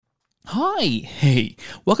Hey,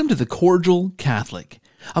 welcome to The Cordial Catholic,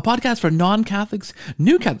 a podcast for non-Catholics,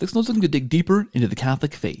 new Catholics, and those looking to dig deeper into the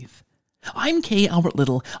Catholic faith. I'm K. Albert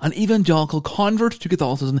Little, an evangelical convert to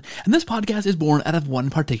Catholicism, and this podcast is born out of one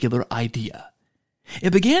particular idea.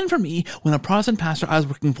 It began for me when a Protestant pastor I was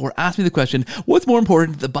working for asked me the question, what's more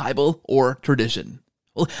important, the Bible or tradition?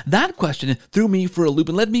 Well, that question threw me for a loop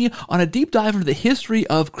and led me on a deep dive into the history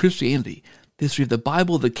of Christianity. The history of the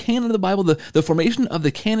Bible, the canon of the Bible, the formation of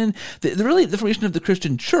the canon, the formation of the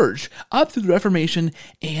Christian church up through the Reformation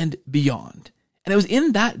and beyond. And it was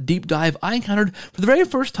in that deep dive I encountered for the very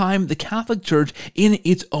first time the Catholic Church in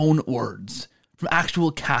its own words, from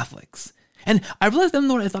actual Catholics. And I realized then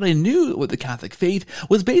what I thought I knew with the Catholic faith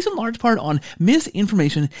was based in large part on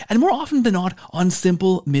misinformation and more often than not on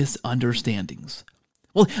simple misunderstandings.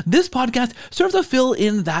 Well, this podcast serves to fill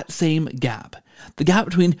in that same gap. The gap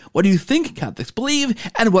between what you think Catholics believe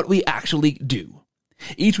and what we actually do.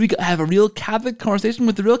 Each week I have a real Catholic conversation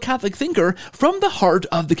with a real Catholic thinker from the heart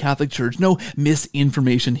of the Catholic Church. No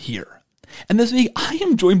misinformation here. And this week I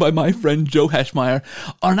am joined by my friend Joe Heschmeyer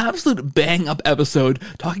on an absolute bang-up episode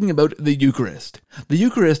talking about the Eucharist. The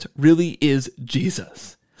Eucharist really is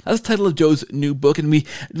Jesus. That's the title of Joe's new book, and we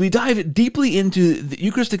dive deeply into the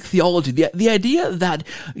Eucharistic theology, the idea that,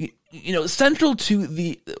 central to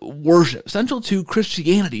the worship, central to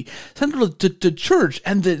Christianity, central to church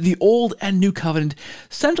and the Old and New Covenant,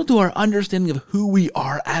 central to our understanding of who we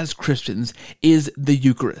are as Christians is the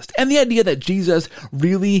Eucharist, and the idea that Jesus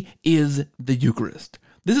really is the Eucharist.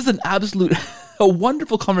 This is an absolute, a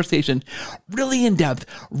wonderful conversation, really in-depth,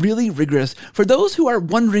 really rigorous. For those who are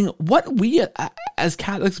wondering what we as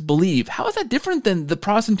Catholics believe, how is that different than the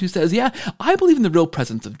Protestant who says, yeah, I believe in the real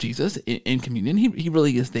presence of Jesus in communion. He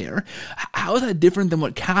really is there. How is that different than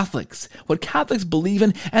what Catholics believe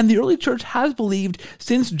in and the early church has believed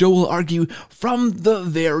since, Joe will argue, from the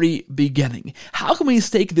very beginning? How can we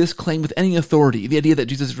stake this claim with any authority, the idea that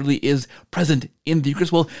Jesus really is present in the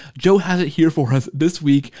Eucharist? Well, Joe has it here for us this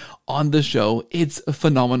week on the show. It's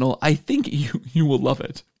phenomenal. I think you will love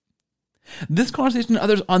it. This conversation and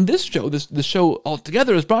others on this show, the show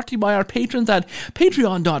altogether, is brought to you by our patrons at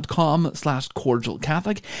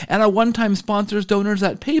patreon.com/cordialcatholic and our one-time sponsors, donors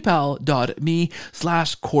at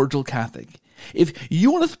paypal.me/cordialcatholic. If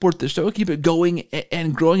you want to support this show, keep it going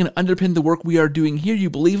and growing and underpin the work we are doing here, you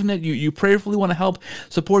believe in it, you prayerfully want to help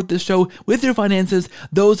support this show with your finances,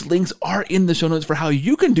 those links are in the show notes for how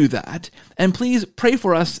you can do that. And please pray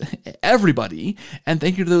for us, everybody. And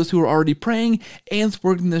thank you to those who are already praying and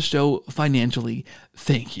supporting this show financially.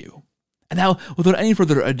 Thank you. And now, without any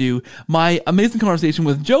further ado, my amazing conversation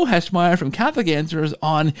with Joe Heschmeyer from Catholic Answers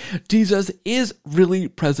on Jesus is really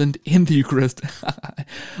present in the Eucharist.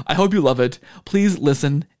 I hope you love it. Please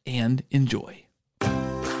listen and enjoy.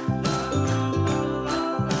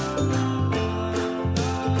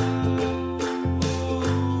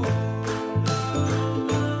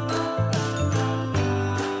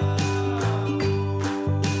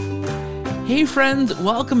 Hey friends,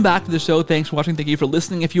 welcome back to the show. Thanks for watching. Thank you for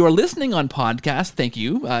listening. If you are listening on podcast, thank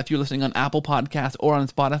you. If you're listening on Apple Podcasts or on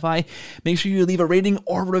Spotify, make sure you leave a rating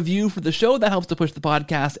or review for the show. That helps to push the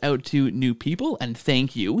podcast out to new people, and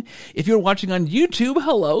thank you. If you're watching on YouTube,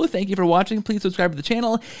 hello. Thank you for watching. Please subscribe to the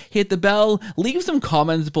channel, hit the bell, leave some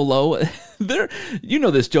comments below. You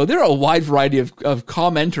know this, Joe. There are a wide variety of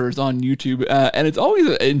commenters on YouTube, and it's always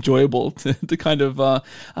enjoyable to kind of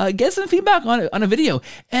get some feedback on a video.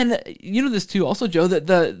 And you know this too, also, Joe, that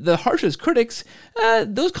the harshest critics,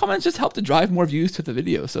 those comments just help to drive more views to the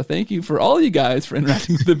video. So thank you for all you guys for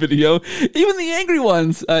interacting with the video. Even the angry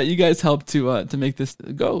ones, you guys help to make this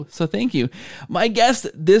go. So thank you. My guest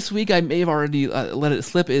this week, I may have already let it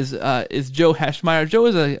slip, is Joe Heschmeyer. Joe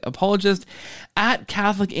is an apologist at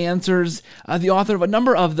Catholic Answers, the author of a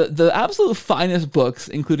number of the absolute finest books,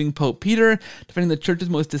 including Pope Peter, defending the Church's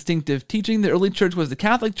most distinctive teaching. The early Church was the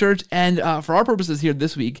Catholic Church, and for our purposes here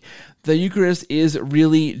this week, the Eucharist is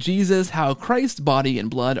really Jesus, how Christ's body and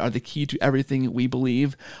blood are the key to everything we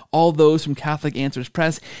believe. All those from Catholic Answers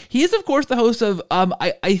Press. He is, of course, the host of,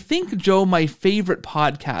 I think, Joe, my favorite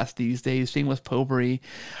podcast these days, Shameless Popery.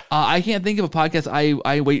 I can't think of a podcast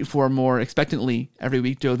I wait for more expectantly every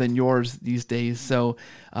week, Joe, than yours these days. So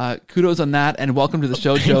kudos on that, and welcome to the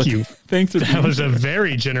show, Joe. Thank you. Thanks for that was a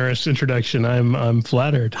very generous introduction. I'm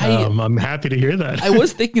flattered. I'm happy to hear that. I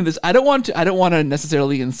was thinking this. I don't want to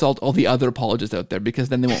necessarily insult all the other apologists out there, because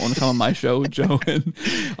then they won't want to come on my show, Joe, and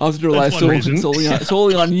I'll just rely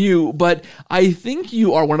solely on you. But I think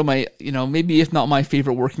you are one of my, maybe if not my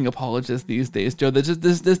favorite working apologist these days, Joe. There's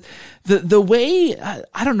just the way,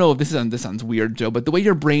 I don't know if this sounds weird, Joe, but the way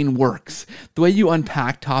your brain works, the way you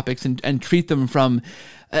unpack topics and treat them from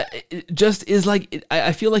it just is like,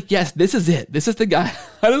 I feel like, yes, this is it. This is the guy.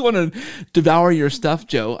 I just want to devour your stuff,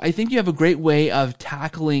 Joe. I think you have a great way of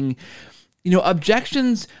tackling,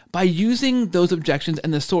 objections by using those objections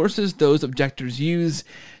and the sources those objectors use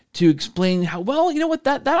to explain how, well,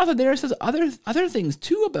 that author there says other things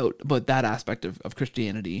too about that aspect of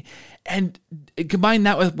Christianity, and combine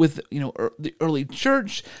that with the early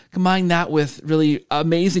church, combine that with really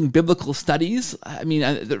amazing biblical studies. I mean,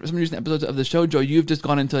 some recent episodes of the show, Joe, you've just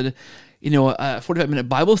gone into a 45-minute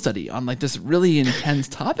Bible study on like this really intense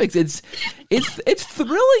topics. It's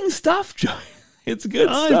thrilling stuff, Joe. It's good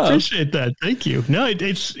stuff. I appreciate that. Thank you. No,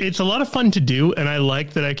 it's a lot of fun to do, and I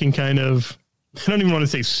like that I can kind of, I don't even want to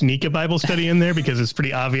say sneak a Bible study in there because it's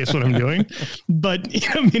pretty obvious what I'm doing, but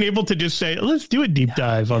being able to just say, let's do a deep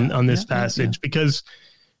dive on this passage, because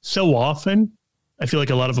so often I feel like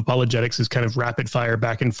a lot of apologetics is kind of rapid fire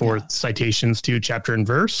back and forth citations to chapter and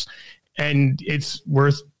verse. And it's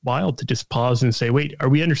worthwhile to just pause and say, wait, are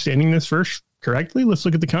we understanding this verse correctly? Let's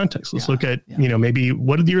look at the context. Let's look at, maybe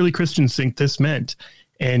what did the early Christians think this meant?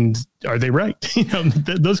 And are they right?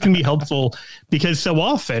 Those can be helpful, because so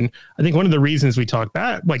often, I think one of the reasons we talk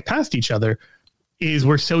past each other is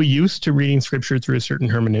we're so used to reading scripture through a certain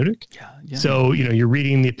hermeneutic. So, you're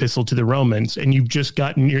reading the epistle to the Romans and you've just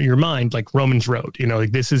gotten your mind like Romans wrote,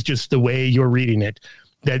 like this is just the way you're reading it,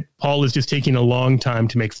 that Paul is just taking a long time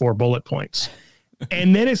to make 4 bullet points.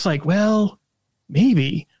 And then it's like, well,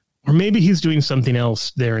 maybe he's doing something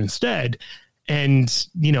else there instead. And,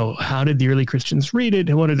 how did the early Christians read it?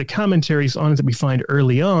 And what are the commentaries on it that we find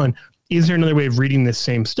early on? Is there another way of reading this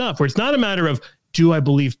same stuff, where it's not a matter of, do I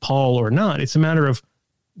believe Paul or not? It's a matter of,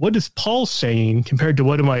 what is Paul saying compared to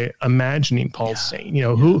what am I imagining Paul's saying?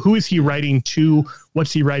 Who is he writing to?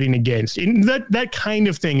 What's he writing against? And that kind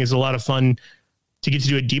of thing is a lot of fun to get to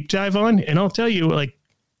do a deep dive on. And I'll tell you,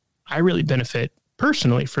 I really benefit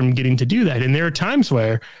personally from getting to do that. And there are times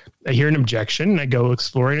where I hear an objection and I go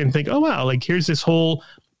explore it and think, oh, wow, here's this whole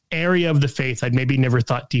area of the faith I'd maybe never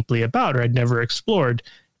thought deeply about, or I'd never explored.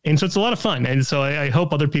 And so it's a lot of fun. And so I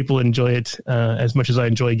hope other people enjoy it as much as I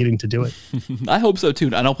enjoy getting to do it. I hope so too.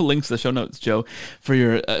 And I'll put links to the show notes, Joe, for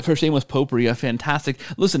your for Shameless Popery. A fantastic,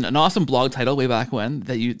 listen, an awesome blog title way back when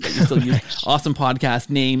that you still use. Awesome podcast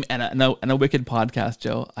name and a wicked podcast,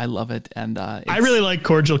 Joe. I love it. And I really like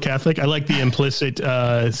Cordial Catholic. I like the implicit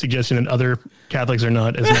suggestion that other Catholics are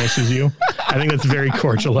not as nice as you. I think that's very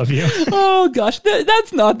cordial of you. Oh gosh,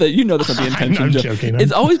 that's not that's not the intention. I'm joking.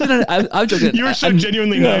 It's always been. I'm joking. You were so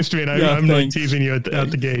genuinely nice to me, and I'm like teasing you out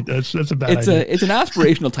the gate. That's a bad idea. It's an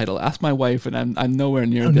aspirational title. Ask my wife, and I'm nowhere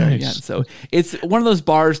near there yet. So it's one of those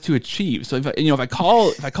bars to achieve. So if I call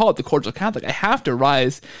it the Cordial Catholic, I have to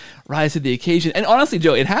rise to the occasion. And honestly,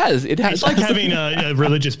 Joe, it has. It's like having a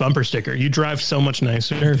religious bumper sticker. You drive so much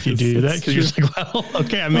nicer if you do that, because you're just like, well,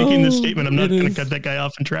 okay, I'm making this statement. I'm not going to cut that guy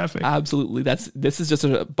off in traffic. Absolutely. This is just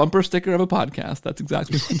a bumper sticker of a podcast. That's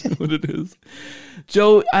exactly what it is.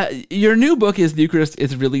 Joe, your new book is The Eucharist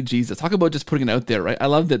is Really Jesus. Talk about just putting it out there, right? I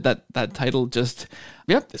love that title. Just,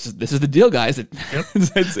 this is the deal, guys.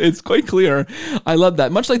 It's quite clear. I love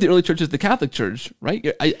that. Much like the early church is the Catholic Church,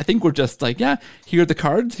 right? I think we're just like, here are the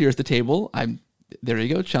cards, here's the table. There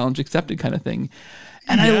you go, challenge accepted kind of thing.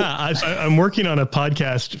 And I'm working on a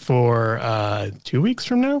podcast for 2 weeks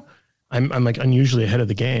from now. I'm like unusually ahead of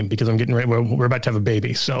the game because I'm getting ready. We're about to have a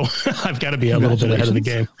baby, so I've got to be a little bit ahead of the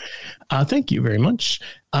game. Thank you very much.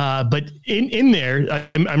 But in there,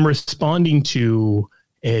 I'm responding to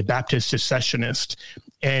a Baptist secessionist,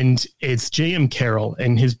 and it's J.M. Carroll,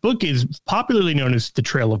 and his book is popularly known as The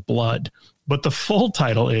Trail of Blood, but the full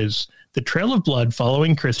title is The Trail of Blood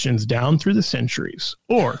Following Christians Down Through the Centuries,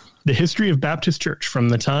 or The History of Baptist Church from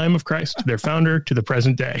the Time of Christ, their founder, to the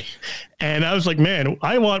present day. And I was like, man,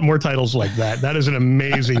 I want more titles like that. That is an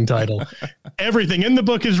amazing title. Everything in the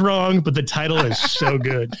book is wrong, but the title is so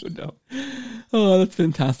good. No. Oh, that's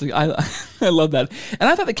fantastic. I love that. And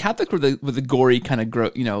I thought the Catholics were the gory kind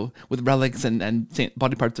of with relics and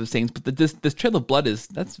body parts of saints, but this Trail of Blood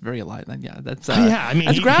that's very alive. Yeah, that's I mean,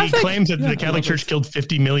 that's he claims that the Catholic Church killed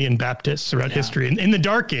 50 million Baptists throughout history in the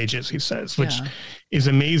Dark Ages, he says, which is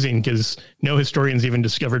amazing because no historians even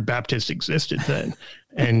discovered Baptists existed then.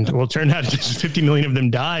 And well, it turned out just 50 million of them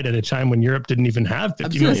died at a time when Europe didn't even have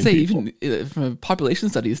 50 million. I was going to say, even from a population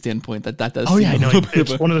studies standpoint, that does. Oh yeah, I know.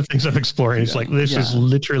 It's one of the things I'm exploring. It's like, this is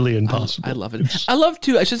literally impossible. I love it. I love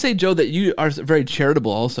too, I should say, Joe, that you are very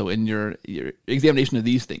charitable also in your examination of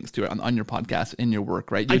these things too, on your podcast, in your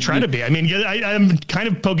work, right? I try to be. I mean, I'm kind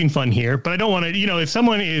of poking fun here, but I don't want to, if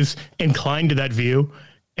someone is inclined to that view,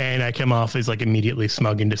 and I come off as like immediately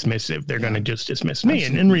smug and dismissive, they're going to just dismiss me,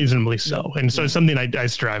 and reasonably so. And so it's something I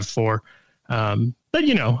strive for. But,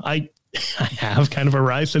 I have kind of a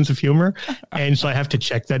wry sense of humor. And so I have to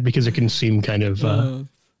check that because it can seem kind of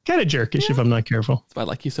jerkish if I'm not careful. That's why I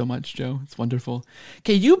like you so much, Joe. It's wonderful.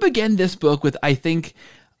 Okay, you begin this book with, I think,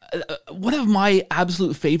 one of my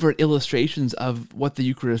absolute favorite illustrations of what the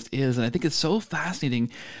Eucharist is, and I think it's so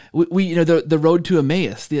fascinating. We the road to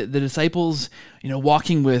Emmaus, the disciples,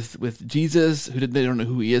 walking with Jesus, they don't know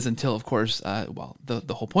who he is until, of course,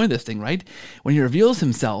 the whole point of this thing, right? When he reveals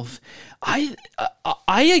himself, I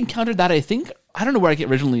encountered that. I don't know where I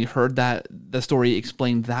originally heard that the story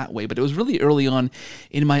explained that way, but it was really early on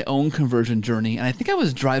in my own conversion journey. And I think I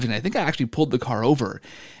was driving. I think I actually pulled the car over,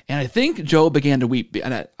 and I think Joe began to weep.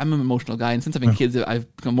 And I'm an emotional guy, and since I've been kids,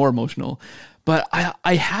 I've become more emotional. But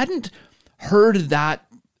I hadn't heard that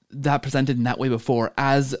presented in that way before,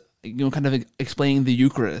 as kind of explaining the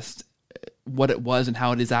Eucharist, what it was and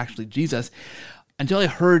how it is actually Jesus, until I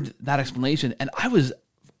heard that explanation, and I was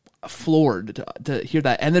floored to hear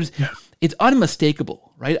that. And it's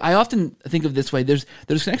unmistakable, right? I often think of it this way. There's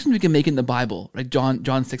connections we can make in the Bible, right?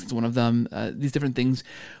 John 6 is one of them. These different things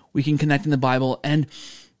we can connect in the Bible, and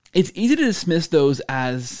it's easy to dismiss those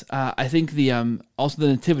as I think also the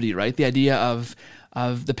nativity, right? The idea of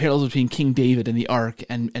the parallels between King David and the Ark,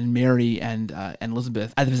 and Mary and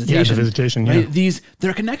Elizabeth at the visitation. Yeah, the visitation. Yeah. Right?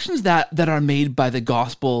 There are connections that are made by the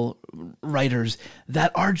gospel writers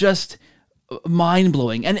that are just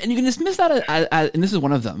mind-blowing, and you can dismiss that as, and this is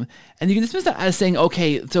one of them, and you can dismiss that as saying,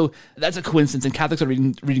 okay, so that's a coincidence, and Catholics are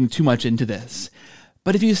reading too much into this.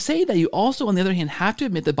 But if you say that, you also, on the other hand, have to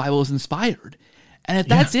admit the Bible is inspired. And if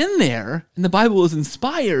that's in there, and the Bible is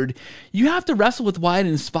inspired, you have to wrestle with why an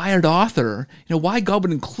inspired author, why God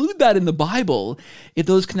would include that in the Bible if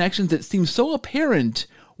those connections that seem so apparent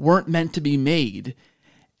weren't meant to be made.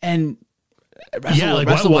 And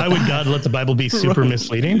why would God let the Bible be super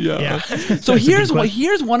misleading? Yeah. So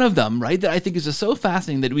here's one of them, right, that I think is just so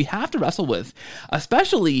fascinating that we have to wrestle with,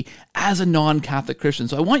 especially as a non-Catholic Christian.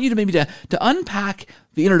 So I want you to maybe to unpack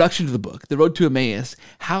the introduction to the book, The Road to Emmaus,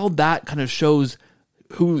 how that kind of shows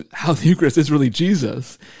how the Eucharist is really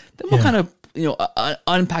Jesus. Then we'll kind of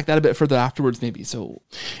unpack that a bit further afterwards, maybe. So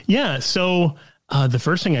the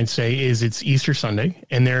first thing I'd say is it's Easter Sunday,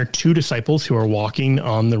 and there are two disciples who are walking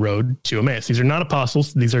on the road to Emmaus. These are not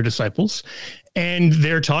apostles; these are disciples, and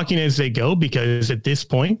they're talking as they go because at this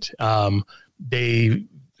point, they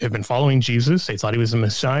have been following Jesus. They thought he was the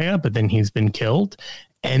Messiah, but then he's been killed,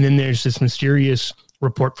 and then there's this mysterious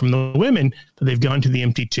report from the women that they've gone to the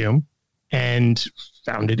empty tomb and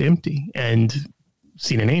found it empty and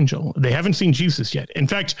seen an angel. They haven't seen Jesus yet. In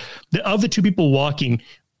fact, of the two people walking,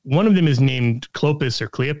 one of them is named Clopas or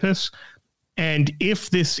Cleopas. And if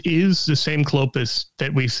this is the same Clopas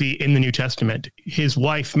that we see in the New Testament, his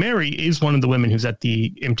wife, Mary, is one of the women who's at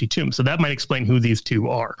the empty tomb. So that might explain who these two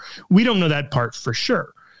are. We don't know that part for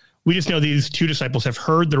sure. We just know these two disciples have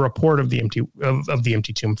heard the report of the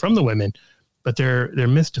empty tomb from the women, but they're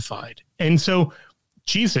mystified. And so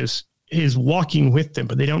Jesus is walking with them,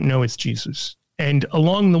 but they don't know it's Jesus. And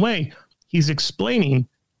along the way, he's explaining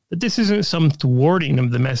that this isn't some thwarting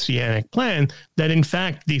of the messianic plan, that in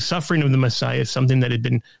fact, the suffering of the Messiah is something that had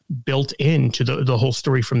been built into the whole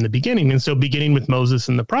story from the beginning. And so beginning with Moses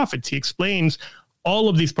and the prophets, he explains all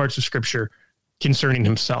of these parts of Scripture concerning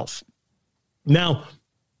himself. Now,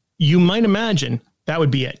 you might imagine that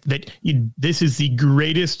would be it, that this is the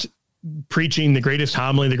greatest preaching, the greatest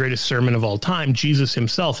homily, the greatest sermon of all time. Jesus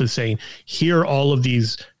himself is saying, here are all of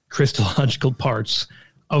these Christological parts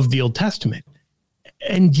of the Old Testament.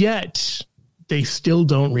 And yet they still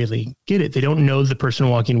don't really get it. They don't know the person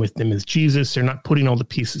walking with them is Jesus. They're not putting all the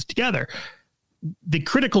pieces together. The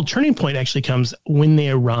critical turning point actually comes when they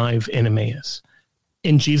arrive in Emmaus.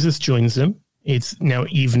 And Jesus joins them. It's now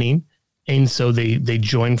evening. And so they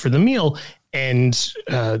join for the meal. And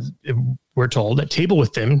we're told at table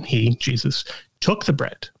with them, Jesus, took the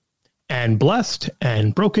bread and blessed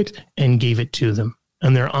and broke it and gave it to them.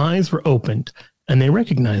 And their eyes were opened and they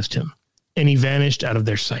recognized him. And he vanished out of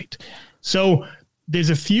their sight. So there's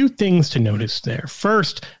a few things to notice there.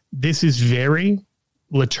 First, this is very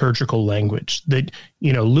liturgical language that,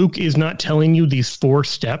 Luke is not telling you these 4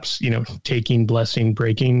 steps, taking, blessing,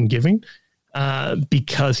 breaking, giving,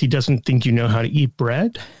 because he doesn't think you know how to eat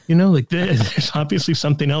bread. There's obviously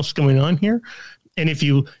something else going on here. And if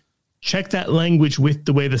you check that language with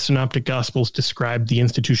the way the Synoptic Gospels describe the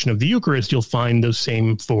institution of the Eucharist, you'll find those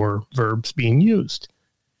same 4 verbs being used.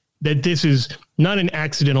 That this is not an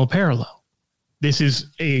accidental parallel. This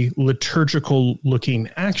is a liturgical looking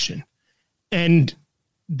action. And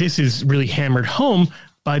this is really hammered home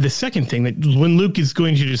by the second thing, that when Luke is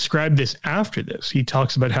going to describe this after this, he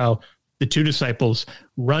talks about how the 2 disciples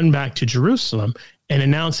run back to Jerusalem and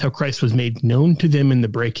announced how Christ was made known to them in the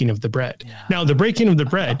breaking of the bread. Yeah. Now, the breaking of the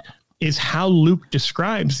bread is how Luke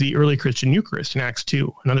describes the early Christian Eucharist in Acts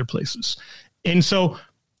 2 and other places. And so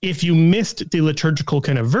if you missed the liturgical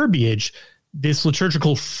kind of verbiage, this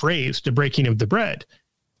liturgical phrase, the breaking of the bread,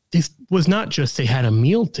 this was not just they had a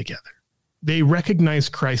meal together. They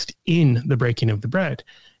recognized Christ in the breaking of the bread.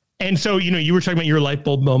 And so, you were talking about your light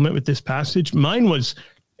bulb moment with this passage. Mine was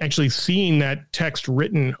actually seeing that text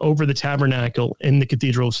written over the tabernacle in the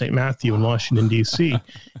Cathedral of St. Matthew in Washington, D.C.,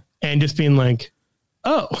 and just being like,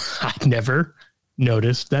 oh, I'd never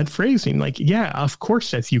noticed that phrasing. Like, yeah, of course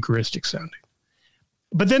that's Eucharistic sounding.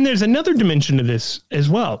 But then there's another dimension to this as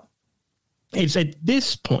well. It's at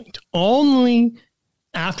this point, only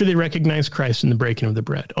after they recognize Christ in the breaking of the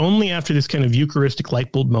bread, only after this kind of Eucharistic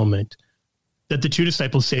light bulb moment, that the two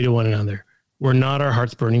disciples say to one another, were not our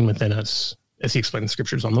hearts burning within us, as he explained the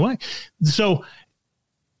scriptures on the way. So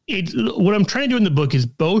what I'm trying to do in the book is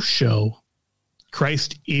both show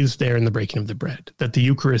Christ is there in the breaking of the bread, that the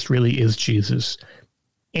Eucharist really is Jesus,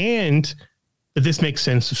 and that this makes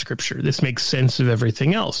sense of Scripture. This makes sense of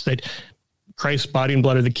everything else, that Christ's body and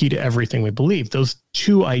blood are the key to everything we believe. Those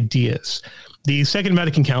two ideas. The Second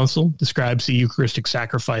Vatican Council describes the Eucharistic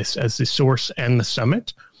sacrifice as the source and the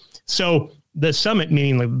summit. So the summit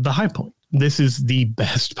meaning like the high point. This is the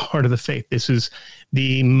best part of the faith. This is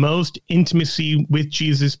the most intimacy with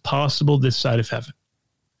Jesus possible this side of heaven.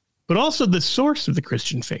 But also the source of the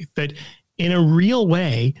Christian faith, that in a real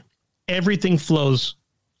way, everything flows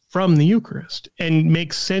from the Eucharist and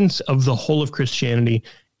makes sense of the whole of Christianity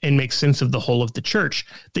and makes sense of the whole of the church,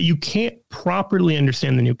 that you can't properly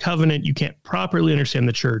understand the new covenant. You can't properly understand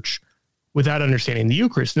the church without understanding the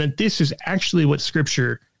Eucharist. And that this is actually what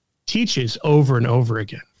Scripture teaches over and over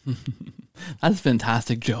again. That's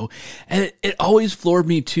fantastic, Joe. And it always floored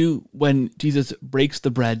me too when Jesus breaks the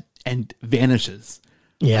bread and vanishes.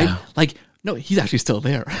 Yeah. Right? Like, no, he's actually still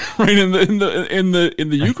there, right? In the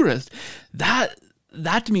Eucharist. That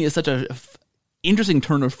to me is such a interesting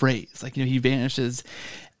turn of phrase. Like, he vanishes,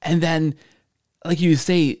 and then, like you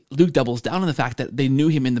say, Luke doubles down on the fact that they knew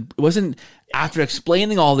him it wasn't after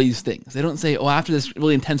explaining all these things. They don't say, oh, after this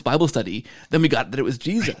really intense Bible study, then we got that it was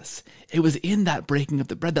Jesus. It was in that breaking of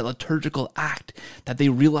the bread, that liturgical act, that they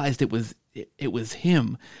realized it was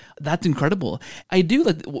him. That's incredible. I do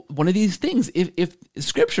like one of these things. If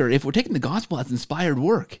Scripture, if we're taking the gospel as inspired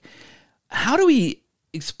work, how do we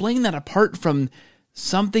explain that apart from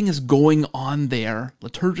something is going on there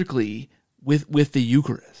liturgically with the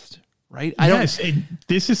Eucharist, right?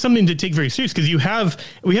 This is something to take very serious, because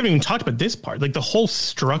we haven't even talked about this part. Like, the whole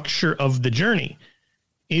structure of the journey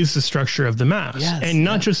is the structure of the Mass, and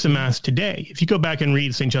not just the Mass today. If you go back and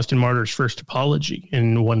read St. Justin Martyr's First Apology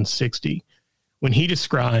in 160, when he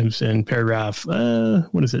describes in paragraph,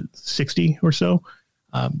 60 or so,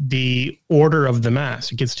 the order of the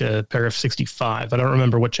Mass, it gets to paragraph 65. I don't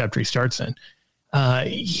remember what chapter he starts in.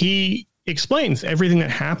 He explains everything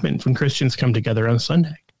that happens when Christians come together on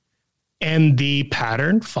Sunday. And the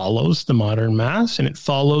pattern follows the modern Mass, and it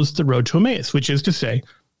follows the road to Emmaus, which is to say,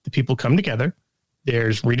 the people come together,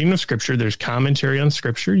 there's reading of Scripture, there's commentary on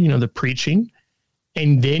Scripture, the preaching,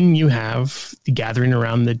 and then you have the gathering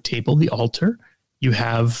around the table, the altar, you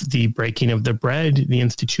have the breaking of the bread, the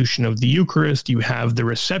institution of the Eucharist, you have the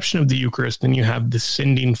reception of the Eucharist, and you have the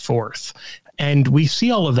sending forth. And we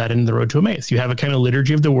see all of that in the road to Emmaus. You have a kind of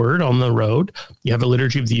liturgy of the word on the road. You have a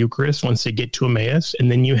liturgy of the Eucharist once they get to Emmaus,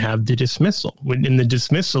 and then you have the dismissal. And the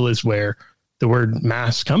dismissal is where the word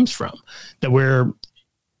Mass comes from, that we're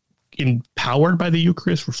empowered by the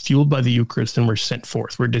Eucharist, we're fueled by the Eucharist, and we're sent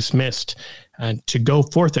forth. We're dismissed to go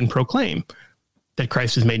forth and proclaim that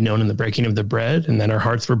Christ is made known in the breaking of the bread, and that our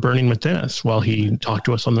hearts were burning within us while he talked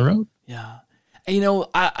to us on the road. Yeah. And,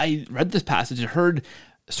 I read this passage and heard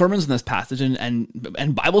sermons in this passage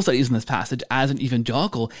and Bible studies in this passage as an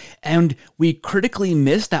evangelical, and we critically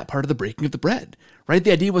missed that part of the breaking of the bread, right?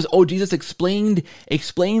 The idea was, Jesus explained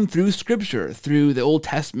through Scripture, through the Old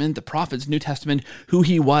Testament, the prophets, New Testament, who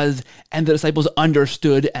he was, and the disciples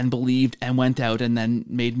understood and believed and went out and then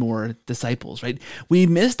made more disciples, right? We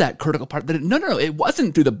missed that critical part that no, it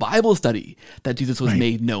wasn't through the Bible study that Jesus was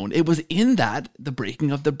made known. It was in that, the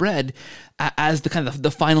breaking of the bread, as the kind of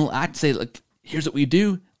the final act to say, like, here's what we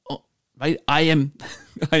do, right? I am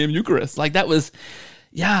Eucharist. Like, that was,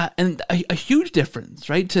 and a huge difference,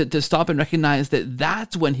 right? To stop and recognize that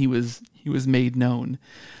that's when he was made known.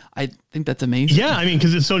 I think that's amazing. Yeah, I mean,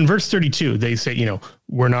 because so in verse 32, they say,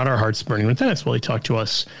 we're not our hearts burning within us while he talked to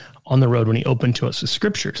us on the road when he opened to us the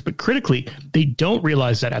Scriptures. But critically, they don't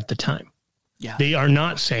realize that at the time. Yeah, they are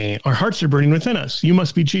not saying, our hearts are burning within us. You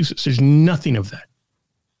must be Jesus. There's nothing of that.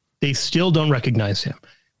 they still don't recognize him.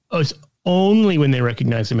 It's only when they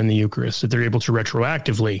recognize him in the Eucharist that they're able to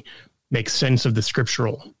retroactively make sense of the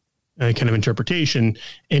scriptural kind of interpretation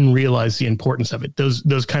and realize the importance of it.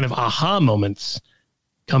 Those kind of aha moments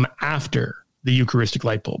come after the Eucharistic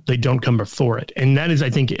light bulb. They don't come before it. And that is, I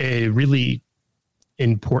think, a really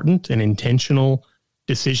important and intentional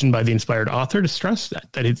decision by the inspired author to stress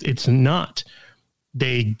that it's not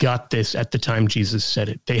they got this at the time Jesus said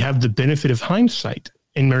it. They have the benefit of hindsight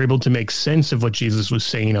and are able to make sense of what Jesus was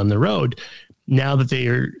saying on the road now that they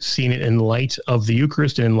are seeing it in light of the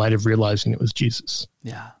Eucharist and in light of realizing it was Jesus.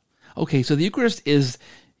 Yeah. Okay, so the Eucharist is,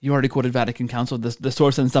 you already quoted Vatican Council, the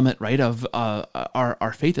source and summit, right, of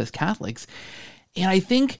our faith as Catholics. And I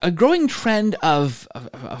think a growing trend of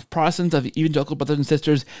Protestants, of evangelical brothers and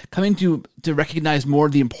sisters, coming to recognize more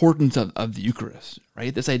the importance of the Eucharist,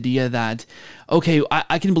 right? This idea that, okay,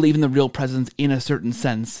 I can believe in the real presence in a certain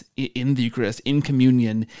sense in the Eucharist, in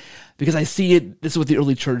communion, because I see it. This is what the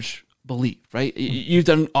early church believed, right? You've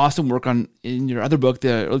done awesome work in your other book,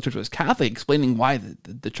 The Early Church Was Catholic, explaining why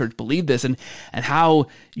the church believed this and how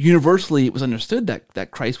universally it was understood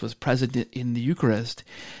that Christ was present in the Eucharist.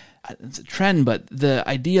 It's a trend, but the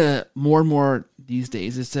idea more and more these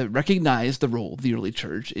days is to recognize the role of the early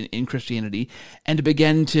church in Christianity and to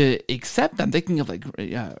begin to accept them. Thinking of like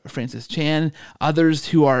Francis Chan, others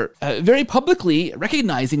who are very publicly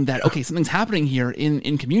recognizing that, okay, something's happening here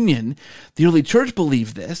in communion. The early church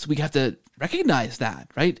believed this. We have to recognize that,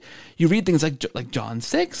 right? You read things like John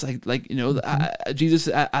 6, Jesus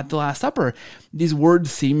at the Last Supper. These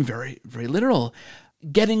words seem very, very literal.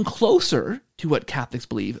 Getting closer to what Catholics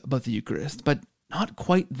believe about the Eucharist, but not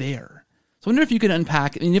quite there. So I wonder if you can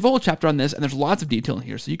unpack, you have a whole chapter on this, and there's lots of detail in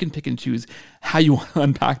here, so you can pick and choose how you want to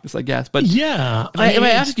unpack this, I guess. But yeah, if I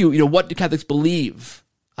ask you, what do Catholics believe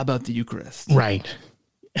about the Eucharist? Right.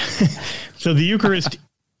 So the Eucharist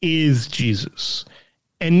is Jesus.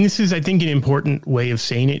 And this is, I think, an important way of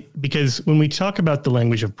saying it, because when we talk about the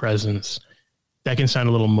language of presence, that can sound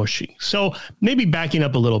a little mushy. So maybe backing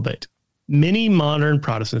up a little bit. Many modern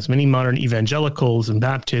Protestants, many modern evangelicals and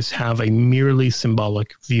Baptists have a merely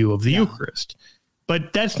symbolic view of the Eucharist.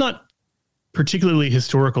 But that's not particularly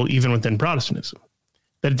historical even within Protestantism.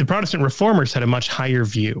 That the Protestant reformers had a much higher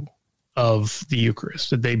view of the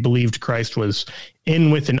Eucharist, that they believed Christ was in,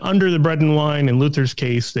 with, and under the bread and wine. In Luther's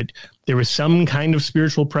case, that there was some kind of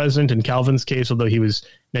spiritual present. In Calvin's case, although he was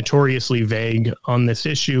notoriously vague on this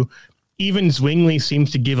issue, even Zwingli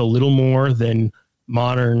seems to give a little more than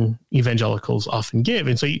modern evangelicals often give.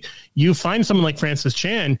 And so you find someone like Francis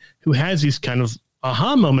Chan who has these kind of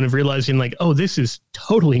aha moment of realizing like, oh, this is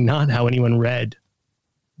totally not how anyone read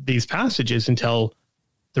these passages until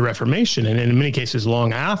the Reformation. And in many cases,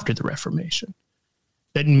 long after the Reformation,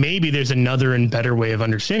 that maybe there's another and better way of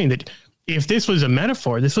understanding that if this was a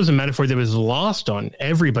metaphor that was lost on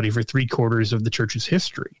everybody for 3/4 of the church's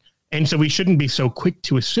history. And so we shouldn't be so quick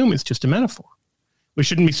to assume it's just a metaphor. We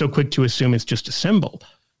shouldn't be so quick to assume it's just a symbol.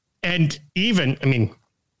 And even,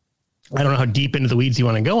 I don't know how deep into the weeds you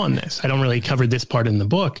want to go on this. I don't really cover this part in the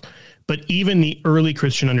book, but even the early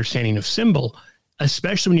Christian understanding of symbol,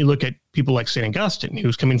 especially when you look at people like St. Augustine,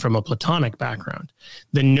 who's coming from a Platonic background,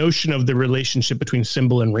 the notion of the relationship between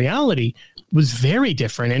symbol and reality was very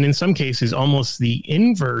different. And in some cases, almost the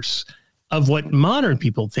inverse of what modern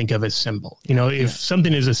people think of as symbol. If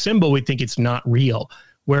something is a symbol, we think it's not real.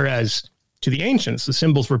 Whereas to the ancients, the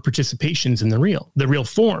symbols were participations in the real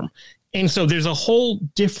form. And so there's a whole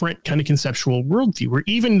different kind of conceptual worldview where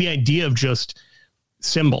even the idea of just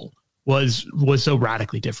symbol was so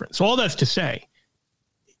radically different. So all that's to say,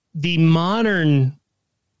 the modern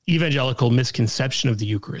evangelical misconception of the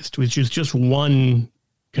Eucharist, which is just one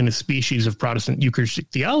kind of species of Protestant Eucharistic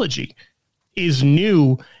theology, is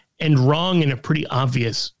new and wrong in a pretty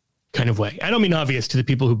obvious kind of way. I don't mean obvious to the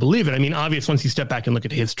people who believe it. I mean obvious once you step back and look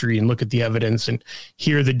at history and look at the evidence and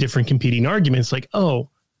hear the different competing arguments, like, oh,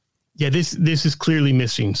 yeah, this is clearly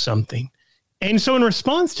missing something. And so in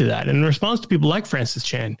response to that, and in response to people like Francis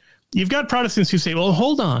Chan, you've got Protestants who say, well,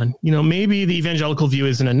 hold on, maybe the evangelical view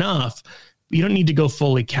isn't enough. You don't need to go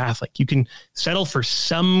fully Catholic. You can settle for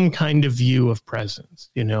some kind of view of presence,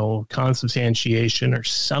 consubstantiation or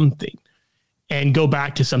something, and go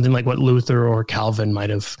back to something like what Luther or Calvin might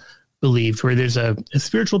have believed, where there's a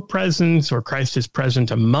spiritual presence or Christ is present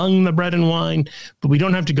among the bread and wine, but we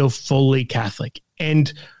don't have to go fully Catholic.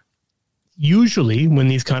 And usually when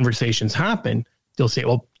these conversations happen, they'll say,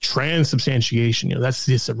 well, transubstantiation, that's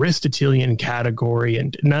this Aristotelian category,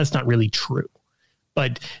 and that's not really true.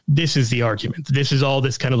 But this is the argument. This is all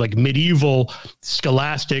this kind of like medieval,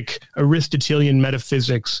 scholastic, Aristotelian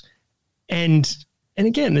metaphysics. And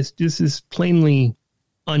again, this is plainly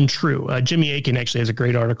untrue. Jimmy Akin actually has a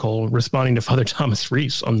great article responding to Father Thomas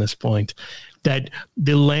Rees on this point, that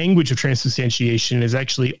the language of transubstantiation is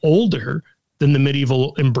actually older than the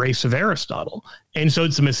medieval embrace of Aristotle. And so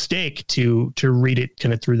it's a mistake to read it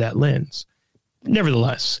kind of through that lens.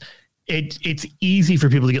 Nevertheless, it's easy for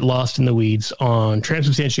people to get lost in the weeds on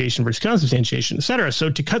transubstantiation versus consubstantiation, et cetera. So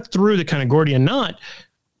to cut through the kind of Gordian knot,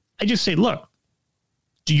 I just say, look,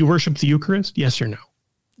 do you worship the Eucharist? Yes or no?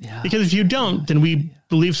 Yeah. Because if you don't, then we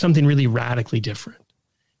believe something really radically different.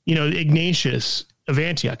 You know, Ignatius of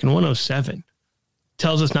Antioch in 107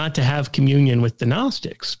 tells us not to have communion with the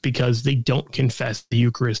Gnostics because they don't confess the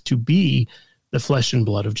Eucharist to be the flesh and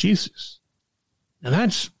blood of Jesus. Now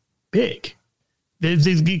that's big.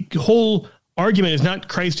 The whole argument is not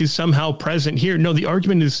Christ is somehow present here. No, the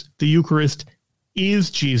argument is the Eucharist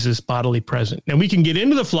is Jesus bodily present. Now we can get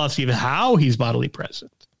into the philosophy of how he's bodily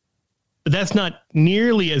present, but that's not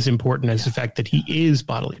nearly as important as the fact that he is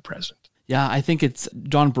bodily present. Yeah, I think it's Dr.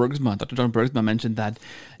 John Bergsma mentioned that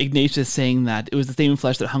Ignatius saying that it was the same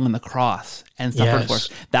flesh that hung on the cross and suffered for us.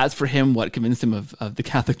 That's for him what convinced him of the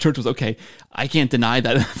Catholic Church was, okay, I can't deny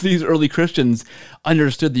that these early Christians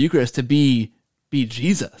understood the Eucharist to be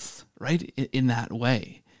Jesus, right? In that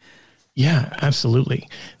way. Yeah, absolutely.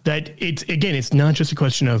 That it's not just a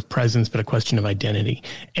question of presence, but a question of identity.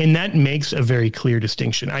 And that makes a very clear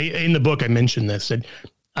distinction. In the book, I mentioned this, that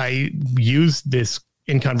I used this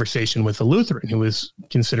in conversation with a Lutheran who was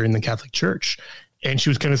considering the Catholic Church. And she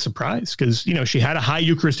was kind of surprised because, you know, she had a high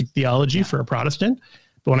Eucharistic theology for a Protestant.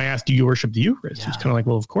 But when I asked, do you worship the Eucharist? It's kind of like,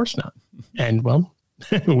 well, of course not. And well,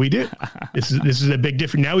 we did. This is a big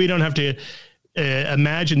difference. Now we don't have to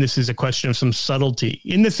imagine this is a question of some subtlety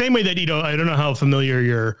in the same way that, you know, I don't know how familiar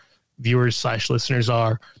your viewers / listeners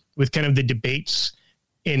are with kind of the debates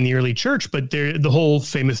in the early church, but the whole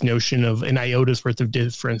famous notion of an iota worth of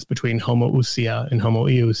difference between homoousia and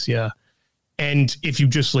homoiousia. And if you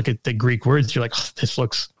just look at the Greek words, you're like, oh, this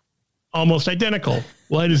looks almost identical.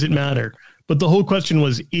 Why does it matter? But the whole question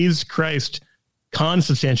was, is Christ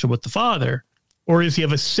consubstantial with the Father, or is he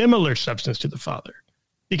of a similar substance to the Father?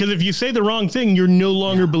 Because if you say the wrong thing, you're no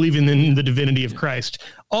longer believing in the divinity of Christ.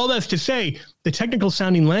 All that's to say, the technical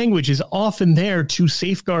sounding language is often there to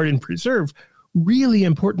safeguard and preserve really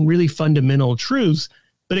important, really fundamental truths,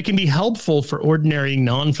 but it can be helpful for ordinary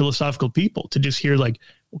non-philosophical people to just hear like,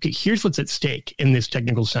 okay, here's what's at stake in this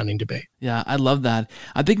technical sounding debate. Yeah, I love that.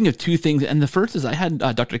 I'm thinking of two things. And the first is I had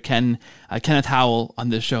Dr. Kenneth Howell on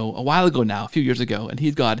this show a while ago now, a few years ago, and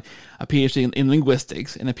he's got a PhD in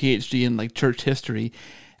linguistics and a PhD in like church history.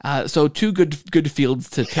 So two good fields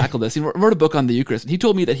to tackle this. He wrote a book on the Eucharist, and he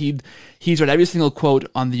told me that he's read every single quote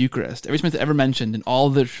on the Eucharist, every time it's ever mentioned in all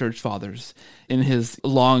the church fathers in his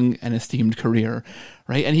long and esteemed career,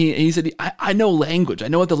 right? And he said, I know language. I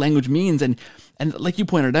know what the language means. And like you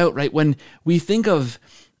pointed out, right, when we think of,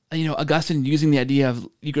 you know, Augustine using the idea of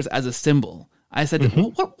Eucharist as a symbol, I said,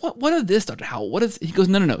 what is this, Dr. Howell? What is? He goes,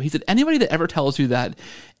 no. He said, anybody that ever tells you that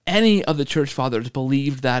any of the church fathers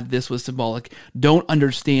believed that this was symbolic don't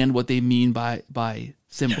understand what they mean by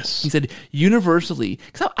symbols. Yes. He said, universally,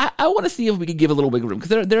 because I want to see if we could give a little wiggle room,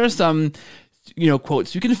 because there are some, you know,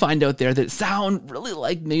 quotes you can find out there that sound really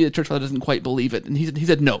like maybe the church father doesn't quite believe it. And he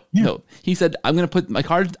said, no. He said, I'm going to put my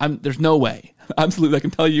cards, there's no way. Absolutely. I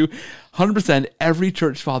can tell you 100% every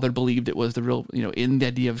church father believed it was the real, you know, in the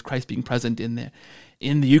idea of Christ being present in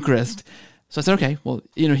the Eucharist. So I said, okay, well,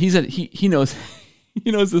 you know, he said he knows,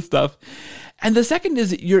 he knows this stuff. And the second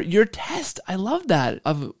is your test. I love that,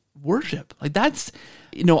 of worship. Like that's,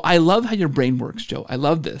 you know, I love how your brain works, Joe. I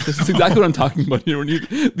love this. This is exactly what I'm talking about here. When you,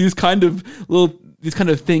 these kind of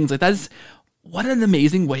things, like that's, what an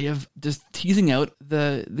amazing way of just teasing out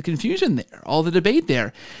the confusion there, all the debate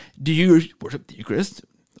there. Do you worship the Eucharist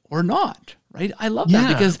or not? Right? I love that,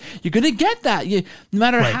 because you're going to get that. No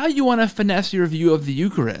matter how you want to finesse your view of the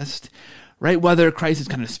Eucharist, right? Whether Christ is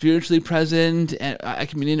kind of spiritually present at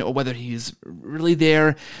communion, or whether he's really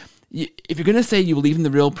there. If you're going to say you believe in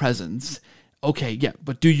the real presence, okay, yeah,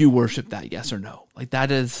 but do you worship that? Yes or no? Like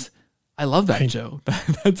that is... I love that, Joe.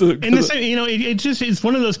 That's and this, you know, it's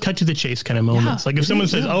one of those cut to the chase kind of moments. Like if someone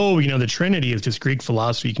says, "Oh, you know, the Trinity is just Greek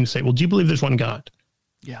philosophy," you can say, "Well, do you believe there's one God?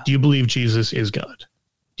 Yeah. Do you believe Jesus is God?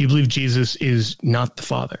 Do you believe Jesus is not the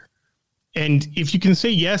Father?" And if you can say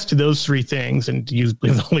yes to those three things, and do you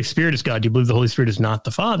believe the Holy Spirit is God? Do you believe the Holy Spirit is not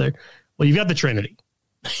the Father? Well, you've got the Trinity.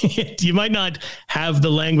 You might not have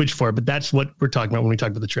the language for it, but that's what we're talking about when we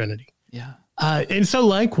talk about the Trinity. Yeah. And so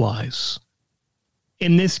likewise,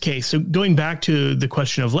 in this case, so going back to the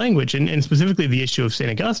question of language and specifically the issue of St.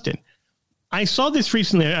 Augustine, I saw this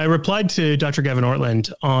recently. I replied to Dr. Gavin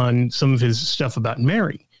Ortland on some of his stuff about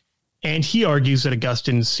Mary. And he argues that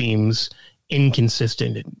Augustine seems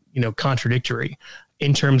inconsistent and, contradictory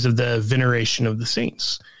in terms of the veneration of the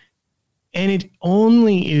saints. And it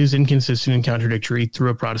only is inconsistent and contradictory through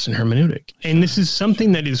a Protestant hermeneutic. And this is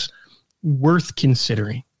something that is worth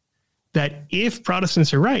considering, that if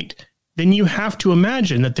Protestants are right, then you have to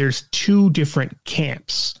imagine that there's two different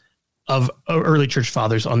camps of early church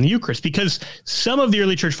fathers on the Eucharist, because some of the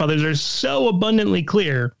early church fathers are so abundantly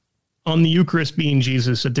clear on the Eucharist being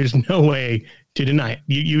Jesus that there's no way to deny it.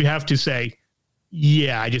 You have to say,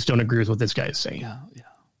 yeah, I just don't agree with what this guy is saying. Yeah.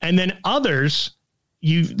 And then others,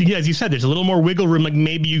 as you said, there's a little more wiggle room. Like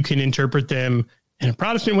maybe you can interpret them in a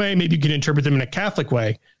Protestant way. Maybe you can interpret them in a Catholic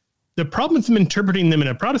way. The problem with them interpreting them in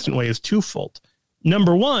a Protestant way is twofold.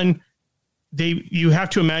 Number one, you have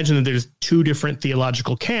to imagine that there's two different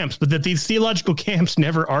theological camps, but that these theological camps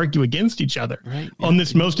never argue against each other on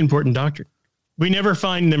this most important doctrine. We never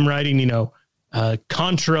find them writing,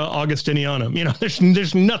 contra Augustinianum.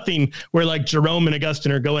 There's nothing where like Jerome and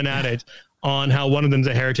Augustine are going at it on how one of them's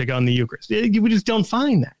a heretic on the Eucharist. We just don't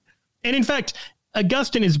find that. And in fact,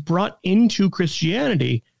 Augustine is brought into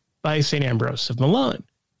Christianity by St. Ambrose of Milan,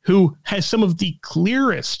 who has some of the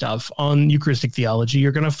clearest stuff on Eucharistic theology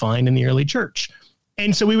you're going to find in the early church.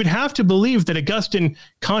 And so we would have to believe that Augustine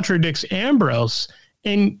contradicts Ambrose,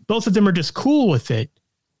 and both of them are just cool with it,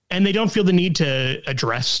 and they don't feel the need to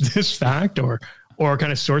address this fact or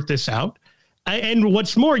kind of sort this out. And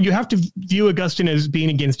what's more, you have to view Augustine as being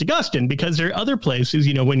against Augustine, because there are other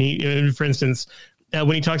places, when he, for instance,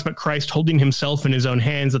 when he talks about Christ holding himself in his own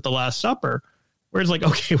hands at the Last Supper, where it's like,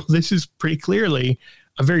 okay, well, this is pretty clearly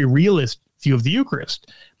a very realist view of the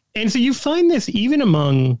Eucharist. And so you find this even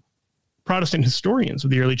among Protestant historians of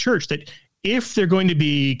the early church, that if they're going to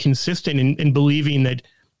be consistent in believing that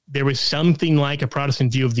there was something like a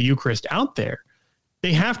Protestant view of the Eucharist out there,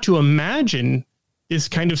 they have to imagine this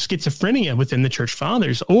kind of schizophrenia within the church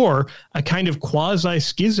fathers, or a kind of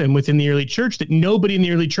quasi-schism within the early church that nobody in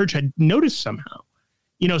the early church had noticed somehow.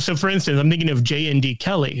 So for instance, I'm thinking of J.N.D.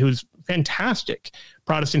 Kelly, who's fantastic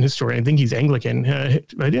Protestant historian. I think he's Anglican.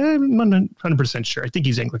 I'm not 100% sure. I think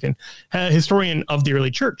he's Anglican, historian of the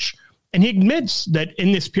early church. And he admits that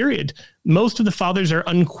in this period, most of the fathers are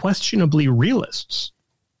unquestionably realists.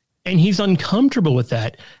 And he's uncomfortable with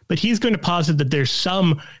that, but he's going to posit that there's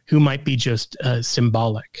some who might be just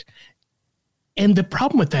symbolic. And the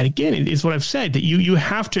problem with that, again, is what I've said, that you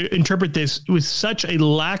have to interpret this with such a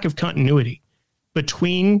lack of continuity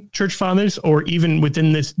between church fathers, or even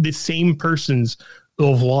within this same person's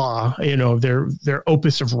oeuvre, their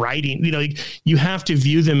opus of writing. You have to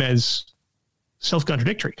view them as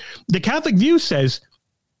self-contradictory. The Catholic view says,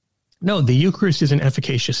 no, the Eucharist is an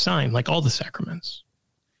efficacious sign, like all the sacraments.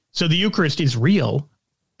 So the Eucharist is real,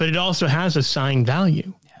 but it also has a sign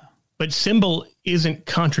value. Yeah. But symbol isn't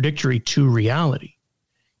contradictory to reality.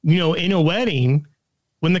 In a wedding,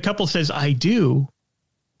 when the couple says, I do,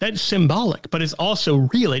 that's symbolic, but it's also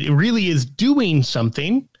real. It really is doing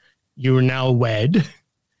something. You're now wed.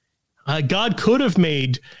 God could have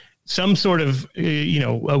made some sort of,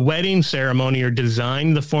 a wedding ceremony or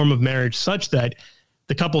designed the form of marriage such that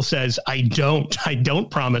the couple says, I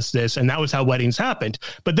don't promise this. And that was how weddings happened.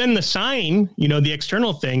 But then the sign, the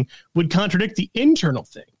external thing would contradict the internal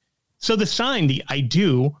thing. So the sign, the I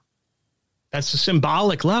do, that's a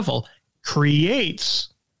symbolic level, creates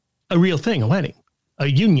a real thing, a wedding, a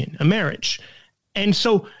union, a marriage. And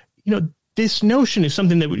so, this notion is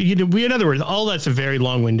something that we, in other words, all that's a very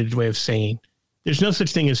long-winded way of saying there's no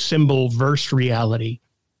such thing as symbol versus reality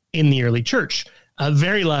in the early church. A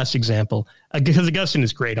very last example, because Augustine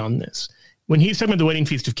is great on this. When he's talking about the wedding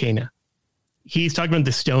feast of Cana, he's talking about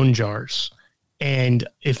the stone jars. And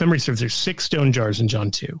if memory serves, there's 6 stone jars in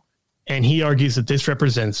John 2. And he argues that this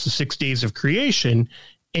represents the 6 days of creation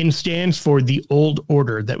and stands for the old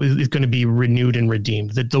order that is going to be renewed and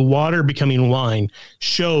redeemed. That the water becoming wine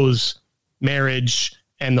shows marriage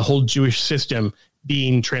and the whole Jewish system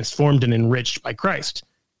being transformed and enriched by Christ.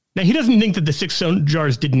 Now, he doesn't think that the 6 stone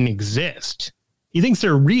jars didn't exist. He thinks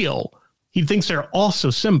they're real. He thinks they're also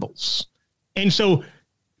symbols. And so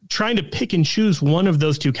trying to pick and choose one of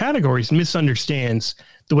those two categories misunderstands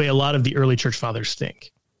the way a lot of the early church fathers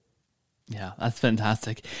think. Yeah, that's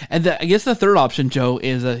fantastic. And I guess the third option, Joe,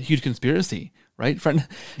 is a huge conspiracy, right?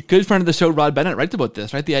 Good friend of the show, Rod Bennett, writes about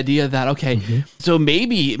this, right? The idea that, okay, so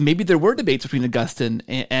maybe there were debates between Augustine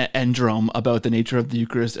and Jerome about the nature of the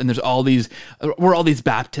Eucharist, and we're all these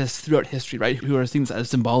Baptists throughout history, right, who are seen as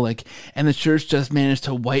symbolic, and the church just managed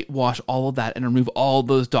to whitewash all of that and remove all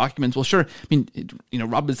those documents. Well, sure, I mean,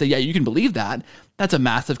 Rob would say, yeah, you can believe that. That's a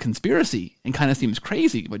massive conspiracy and kind of seems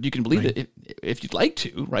crazy, but you can believe it if you'd like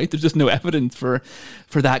to, right? There's just no evidence for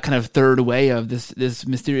that kind of third way of this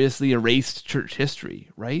mysteriously erased church history,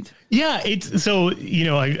 right? Yeah, it's so,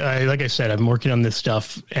 I like I said, I'm working on this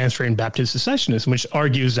stuff answering Baptist secessionism, which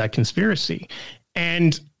argues that conspiracy.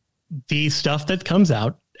 And the stuff that comes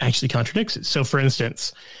out actually contradicts it. So, for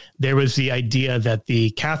instance, there was the idea that the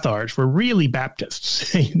Cathars were really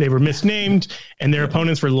Baptists. They were misnamed, and their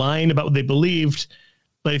opponents were lying about what they believed.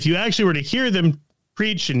 But if you actually were to hear them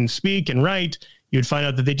preach and speak and write, you'd find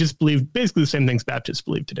out that they just believed basically the same things Baptists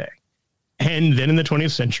believe today. And then in the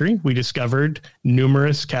 20th century, we discovered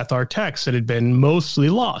numerous Cathar texts that had been mostly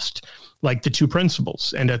lost, like the Two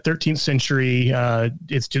Principles. And a 13th century,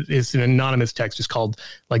 it's an anonymous text, just called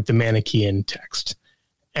like the Manichaean text.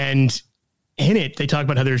 And in it, they talk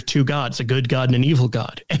about how there's two gods, a good God and an evil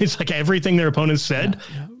God. And it's like everything their opponents said,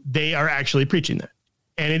 they are actually preaching that.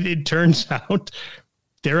 And it turns out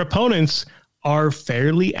their opponents are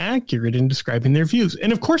fairly accurate in describing their views.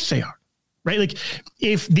 And of course they are, right? Like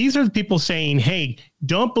if these are the people saying, hey,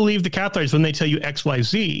 don't believe the Cathars when they tell you X, Y,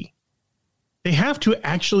 Z, they have to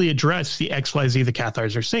actually address the X, Y, Z the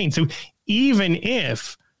Cathars are saying. So even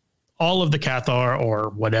if all of the Cathar or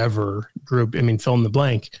whatever group, fill in the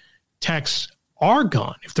blank, texts are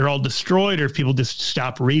gone, if they're all destroyed or if people just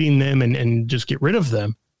stop reading them and just get rid of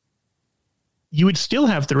them, you would still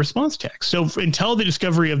have the response text. So until the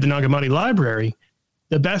discovery of the Nag Hammadi library,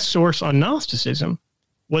 the best source on Gnosticism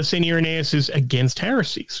was St. Irenaeus' Against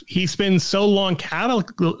Heresies. He spends so long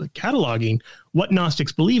cataloging what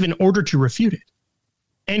Gnostics believe in order to refute it.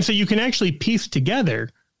 And so you can actually piece together,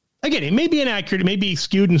 again, it may be inaccurate, it may be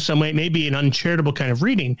skewed in some way, it may be an uncharitable kind of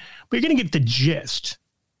reading, but you're going to get the gist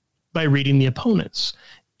by reading the opponents.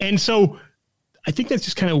 And so I think that's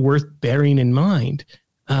just kind of worth bearing in mind,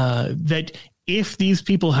 that if these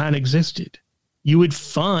people had existed, you would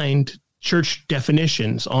find church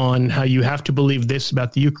definitions on how you have to believe this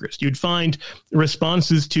about the Eucharist. You'd find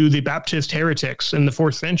responses to the Baptist heretics in the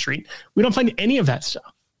 4th century. We don't find any of that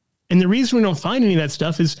stuff. And the reason we don't find any of that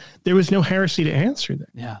stuff is there was no heresy to answer that.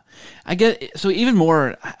 Yeah. I get, so even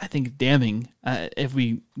more, I think, damning, if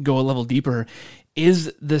we go a level deeper,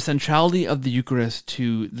 is the centrality of the Eucharist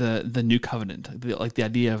to the New Covenant, like the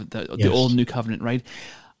idea of the Old New Covenant, right?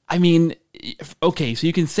 Okay, so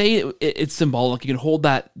you can say it's symbolic. You can hold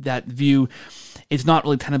that view. It's not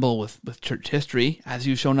really tenable with church history, as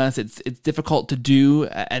you've shown us. It's difficult to do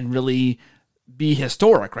and really be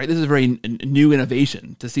historic, right? This is a very new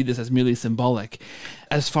innovation to see this as merely symbolic,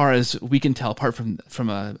 as far as we can tell, apart from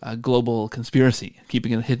a global conspiracy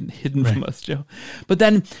keeping it hidden right from us, Joe. But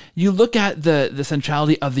then you look at the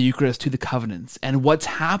centrality of the Eucharist to the covenants and what's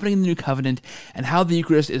happening in the New Covenant and how the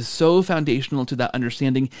Eucharist is so foundational to that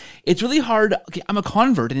understanding. It's really hard. Okay, I'm a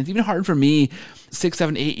convert, and it's even hard for me, 6,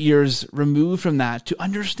 7, 8 years removed from that, to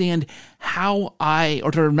understand to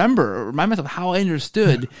remind myself how I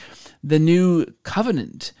understood the New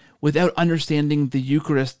Covenant without understanding the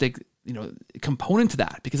Eucharistic, component to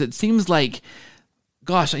that. Because it seems like,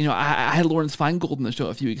 gosh, I had Lawrence Feingold on the show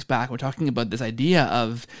a few weeks back. We're talking about this idea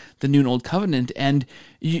of the New and Old Covenant, and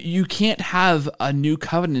you can't have a New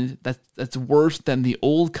Covenant that's worse than the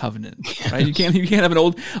Old Covenant, right? You can't have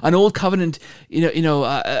an old covenant,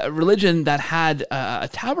 a religion that had a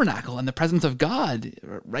tabernacle and the presence of God,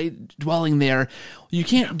 right, dwelling there. You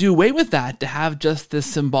can't do away with that to have just this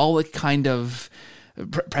symbolic kind of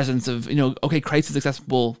presence of, okay, Christ is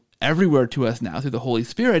accessible everywhere to us now through the Holy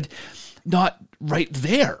Spirit, not right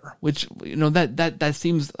there, which that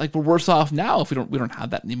seems like we're worse off now if we don't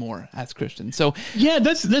have that anymore as Christians. So yeah,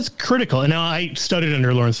 that's critical. And now I studied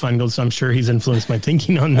under Lawrence Feingold, so I'm sure he's influenced my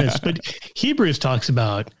thinking on this. But Hebrews talks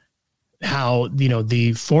about how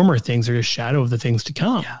the former things are a shadow of the things to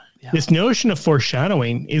come. Yeah. This notion of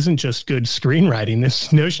foreshadowing isn't just good screenwriting.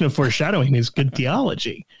 This notion of foreshadowing is good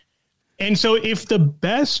theology. And so if the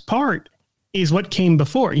best part is what came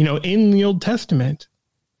before, in the Old Testament,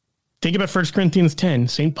 think about 1 Corinthians 10,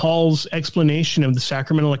 St. Paul's explanation of the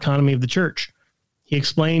sacramental economy of the church. He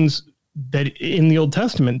explains that in the Old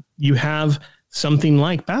Testament, you have something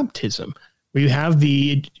like baptism, where you have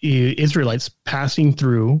the Israelites passing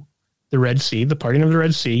through the Red Sea, the parting of the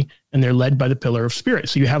Red Sea, and they're led by the pillar of Spirit.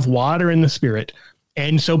 So you have water in the Spirit.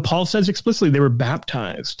 And so Paul says explicitly they were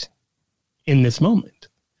baptized in this moment.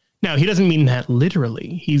 Now, he doesn't mean that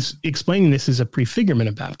literally. He's explaining this as a prefigurement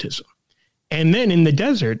of baptism. And then in the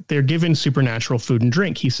desert, they're given supernatural food and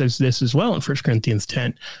drink. He says this as well in 1 Corinthians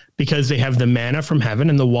 10, because they have the manna from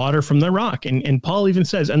heaven and the water from the rock. And Paul even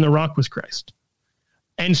says, and the rock was Christ.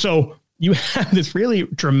 And so you have this really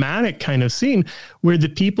dramatic kind of scene where the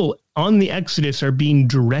people on the Exodus are being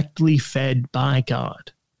directly fed by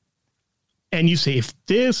God. And you say, if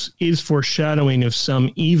this is foreshadowing of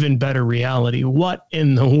some even better reality, what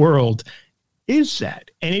in the world is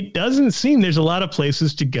that? And it doesn't seem there's a lot of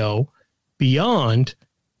places to go beyond.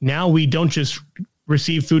 Now we don't just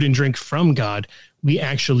receive food and drink from God, we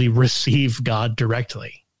actually receive God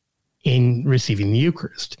directly in receiving the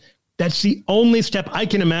Eucharist. That's the only step I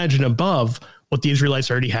can imagine above what the Israelites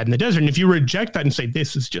already had in the desert. And if you reject that and say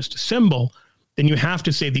this is just a symbol, then you have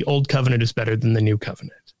to say the old covenant is better than the new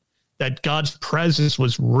covenant, that God's presence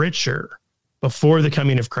was richer before the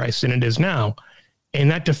coming of Christ than it is now. And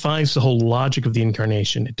that defies the whole logic of the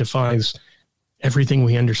incarnation. It defies everything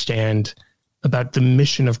we understand about the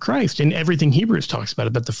mission of Christ and everything Hebrews talks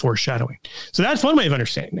about the foreshadowing. So that's one way of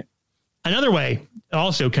understanding it. Another way,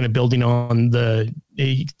 also kind of building on the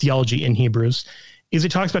theology in Hebrews, is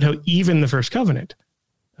it talks about how even the first covenant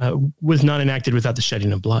was not enacted without the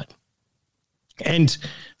shedding of blood. And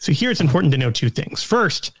so here it's important to know two things.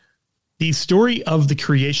 First, the story of the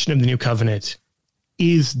creation of the new covenant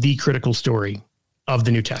is the critical story of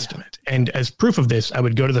the New Testament. Yeah. And as proof of this, I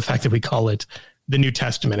would go to the fact that we call it the New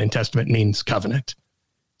Testament, and testament means covenant.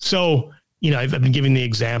 So, I've been giving the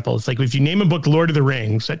example. It's like if you name a book Lord of the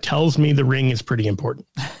Rings, that tells me the ring is pretty important.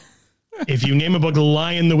 If you name a book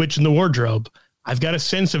Lion, the Witch, and the Wardrobe, I've got a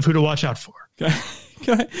sense of who to watch out for.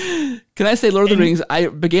 Can I say Lord of the Rings? I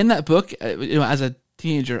began that book, as a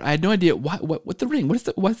teenager. I had no idea what the ring. What's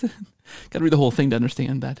the? Got to read the whole thing to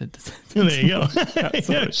understand that. There you go.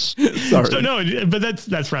 Yes. Sorry. So no, but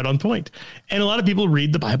that's right on point. And a lot of people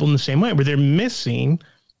read the Bible in the same way, where they're missing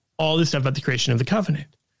all this stuff about the creation of the covenant.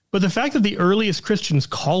 But the fact that the earliest Christians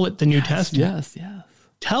call it the New Testament,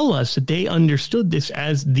 tell us that they understood this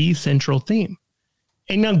as the central theme.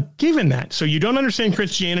 And now, given that, so you don't understand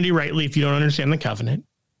Christianity rightly if you don't understand the covenant.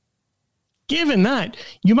 Given that,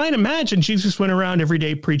 you might imagine Jesus went around every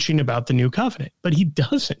day preaching about the new covenant, but he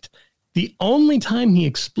doesn't. The only time he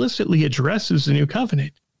explicitly addresses the new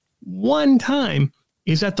covenant, one time,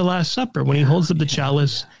 is at the Last Supper when he holds up the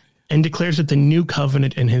chalice and declares it the new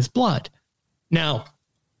covenant in his blood. Now,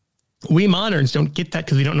 we moderns don't get that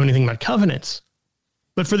because we don't know anything about covenants.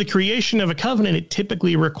 But for the creation of a covenant, it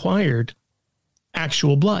typically required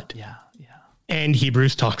actual blood. Yeah. And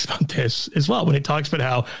Hebrews talks about this as well, when it talks about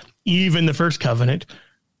how even the first covenant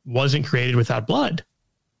wasn't created without blood.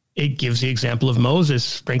 It gives the example of Moses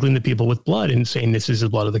sprinkling the people with blood and saying, this is the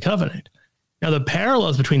blood of the covenant. Now, the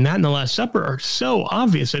parallels between that and the Last Supper are so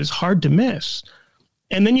obvious that it's hard to miss.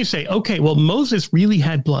 And then you say, okay, well, Moses really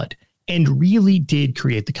had blood and really did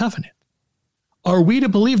create the covenant. Are we to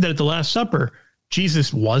believe that at the Last Supper,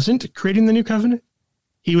 Jesus wasn't creating the new covenant?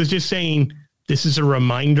 He was just saying, this is a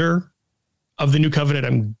reminder of the new covenant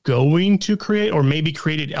I'm going to create, or maybe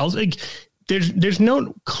created else. Like, there's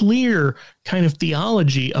no clear kind of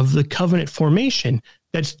theology of the covenant formation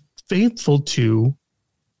that's faithful to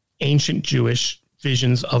ancient Jewish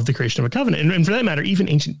visions of the creation of a covenant. And for that matter, even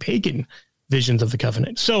ancient pagan visions of the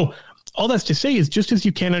covenant. So all that's to say is, just as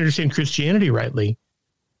you can't understand Christianity rightly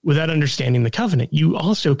without understanding the covenant, you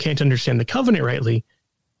also can't understand the covenant rightly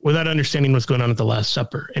without understanding what's going on at the Last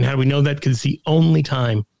Supper. And how do we know that? Because it's the only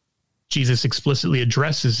time Jesus explicitly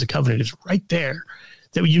addresses the covenant is right there.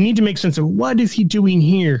 That you need to make sense of what is he doing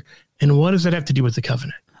here and what does that have to do with the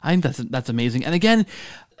covenant? I think that's amazing. And again,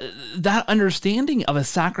 that understanding of a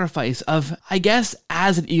sacrifice of, I guess,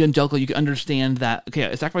 as an evangelical, you can understand that, okay,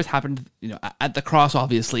 a sacrifice happened, at the cross,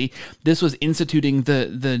 obviously. This was instituting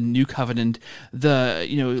the new covenant. The,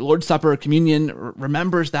 Lord's Supper, communion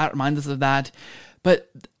remembers that, reminds us of that.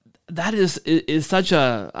 But that is such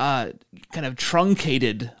a kind of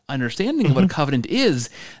truncated understanding of what a covenant is,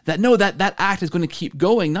 that that act is going to keep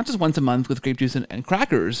going, not just once a month with grape juice and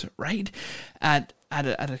crackers, right? At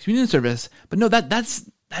a communion service, but no, that's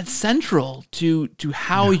central to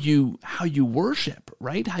how you worship,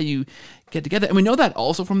 right? How you get together. And we know that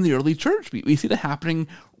also from the early church. We see that happening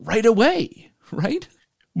right away, right?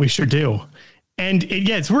 We sure do. And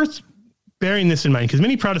it's worth bearing this in mind, because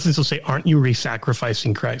many Protestants will say, aren't you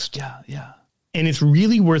re-sacrificing Christ? Yeah. And it's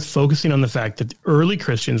really worth focusing on the fact that the early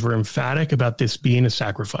Christians were emphatic about this being a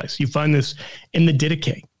sacrifice. You find this in the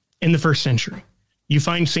Didache in the first century. You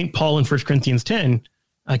find St. Paul in 1 Corinthians 10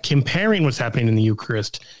 comparing what's happening in the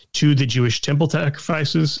Eucharist to the Jewish temple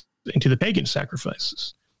sacrifices and to the pagan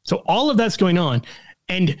sacrifices. So all of that's going on,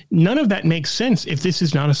 and none of that makes sense if this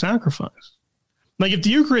is not a sacrifice. Like, if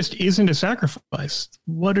the Eucharist isn't a sacrifice,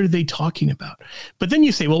 what are they talking about? But then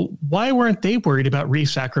you say, well, why weren't they worried about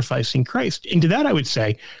re-sacrificing Christ? And to that, I would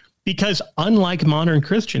say, because unlike modern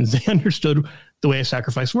Christians, they understood the way a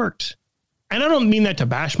sacrifice worked. And I don't mean that to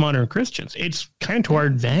bash modern Christians. It's kind of to our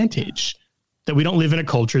advantage that we don't live in a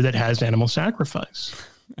culture that has animal sacrifice.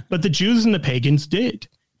 but the Jews and the pagans did.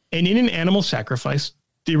 And in an animal sacrifice,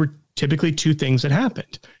 there were typically two things that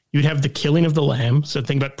happened. You'd have the killing of the lamb. So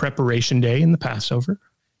think about preparation day in the Passover.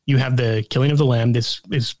 You have the killing of the lamb. This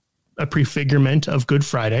is a prefigurement of Good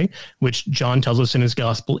Friday, which John tells us in his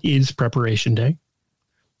gospel is preparation day.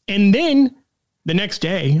 And then the next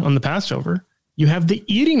day on the Passover, you have the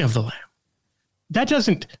eating of the lamb. That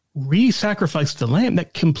doesn't re-sacrifice the lamb.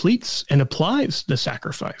 That completes and applies the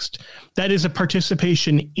sacrifice. That is a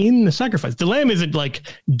participation in the sacrifice. The lamb isn't like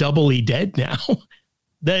doubly dead now.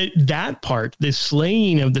 That part, the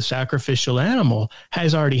slaying of the sacrificial animal,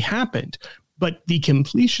 has already happened. But the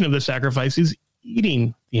completion of the sacrifice is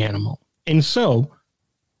eating the animal. And so,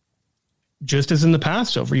 just as in the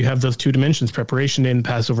Passover, you have those two dimensions, preparation day and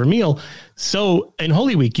Passover meal. So in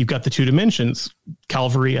Holy Week, you've got the two dimensions,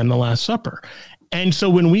 Calvary and the Last Supper. And so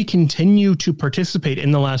when we continue to participate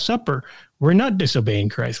in the Last Supper, we're not disobeying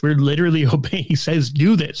Christ. We're literally obeying. He says,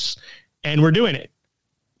 do this. And we're doing it.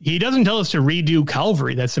 He doesn't tell us to redo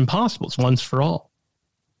Calvary. That's impossible. It's once for all.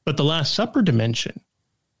 But the Last Supper dimension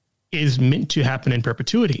is meant to happen in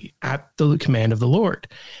perpetuity at the command of the Lord.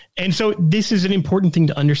 And so this is an important thing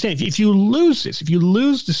to understand. If you lose this, if you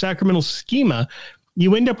lose the sacramental schema,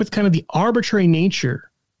 you end up with kind of the arbitrary nature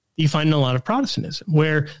you find in a lot of Protestantism,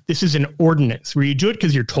 where this is an ordinance, where you do it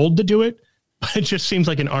because you're told to do it, but it just seems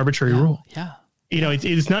like an arbitrary rule. Yeah.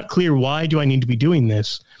 It's not clear, why do I need to be doing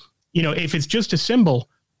this? If it's just a symbol,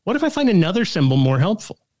 what if I find another symbol more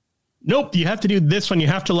helpful? Nope, you have to do this one. You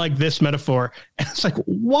have to like this metaphor. And it's like,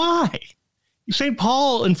 why? St.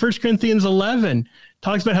 Paul in 1 Corinthians 11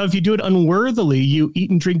 talks about how if you do it unworthily, you eat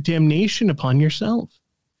and drink damnation upon yourself.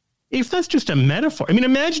 If that's just a metaphor,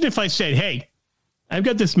 imagine if I said, hey, I've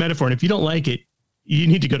got this metaphor, and if you don't like it, you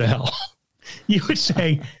need to go to hell. You would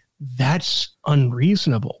say, that's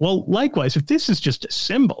unreasonable. Well, likewise, if this is just a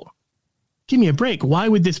symbol, give me a break. Why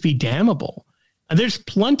would this be damnable? And there's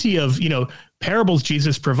plenty of, parables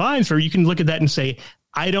Jesus provides where you can look at that and say,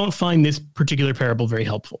 I don't find this particular parable very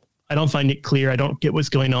helpful. I don't find it clear. I don't get what's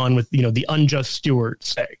going on with, the unjust steward,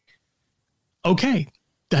 say. Okay,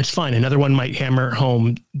 that's fine. Another one might hammer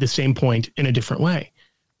home the same point in a different way.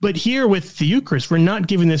 But here with the Eucharist, we're not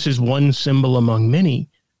giving this as one symbol among many.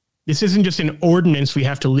 This isn't just an ordinance we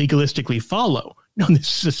have to legalistically follow. No,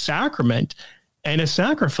 this is a sacrament and a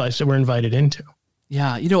sacrifice that we're invited into.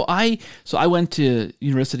 Yeah, I went to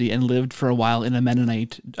university and lived for a while in a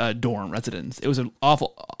Mennonite dorm residence. It was an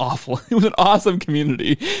awful. It was an awesome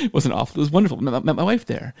community. It wasn't awful. It was wonderful. I met my wife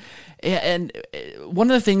there, and one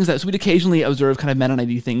of the things that we'd occasionally observe kind of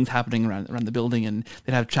Mennonite things happening around the building, and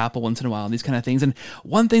they'd have chapel once in a while and these kind of things. And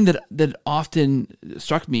one thing that often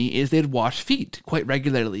struck me is they'd wash feet quite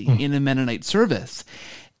regularly in a Mennonite service.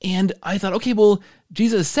 And I thought, okay, well,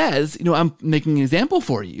 Jesus says, I'm making an example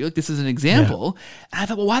for you. Like, this is an example. Yeah. And I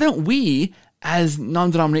thought, well, why don't we, as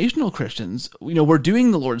non-denominational Christians, we're doing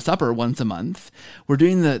the Lord's Supper once a month. We're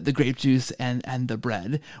doing the grape juice and the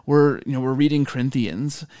bread. We're reading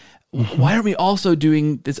Corinthians. Mm-hmm. Why are we also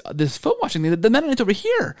doing this foot washing thing that the Mennonites over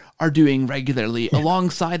here are doing regularly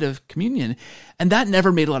alongside of communion? And that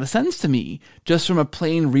never made a lot of sense to me, just from a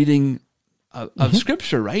plain reading of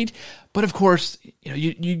Scripture, right? But of course,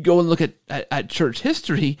 you go and look at church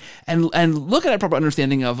history and look at a proper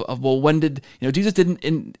understanding of well, when did Jesus didn't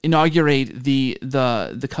inaugurate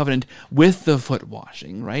the covenant with the foot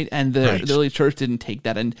washing, right? And the early church didn't take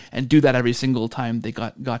that and do that every single time they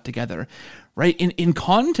got together, right? In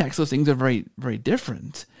context, those things are very, very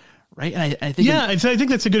different, right? And I think I think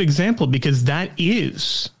that's a good example, because that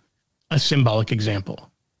is a symbolic example.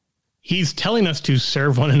 He's telling us to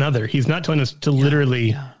serve one another. He's not telling us to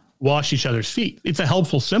literally wash each other's feet. It's a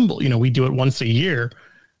helpful symbol. We do it once a year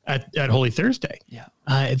at Holy Thursday. Yeah.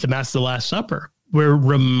 At the Mass of the Last Supper. We're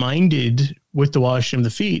reminded with the washing of the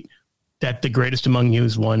feet that the greatest among you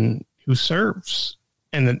is one who serves,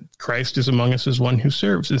 and that Christ is among us as one who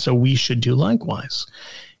serves. And so we should do likewise.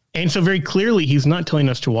 And so very clearly, he's not telling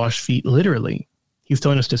us to wash feet literally. He's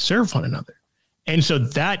telling us to serve one another. And so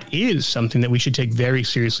that is something that we should take very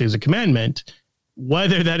seriously as a commandment.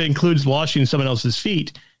 Whether that includes washing someone else's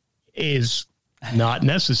feet is not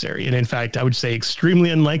necessary. And in fact, I would say extremely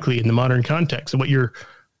unlikely in the modern context. And what you're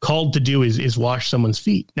called to do is wash someone's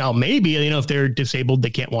feet. Now, maybe, if they're disabled, they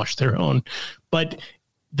can't wash their own. But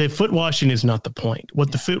the foot washing is not the point.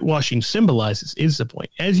 What the foot washing symbolizes is the point.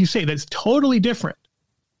 As you say, that's totally different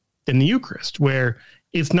than the Eucharist, where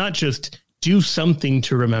it's not just do something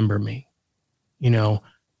to remember me.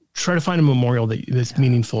 Try to find a memorial that's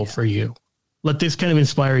meaningful for you. Let this kind of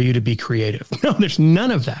inspire you to be creative. No, there's none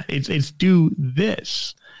of that. It's do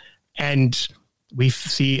this. And we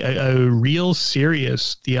see a real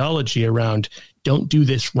serious theology around don't do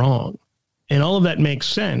this wrong. And all of that makes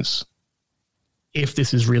sense if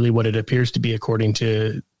this is really what it appears to be according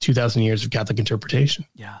to 2,000 years of Catholic interpretation.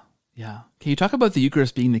 Yeah. Can you talk about the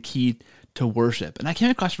Eucharist being the key to worship? And I came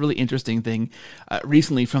across a really interesting thing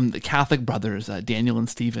recently from the Catholic brothers, Daniel and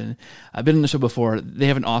Stephen. I've been on the show before. They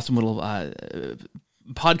have an awesome little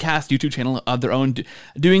podcast, YouTube channel of their own,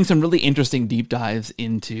 doing some really interesting deep dives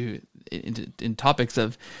into topics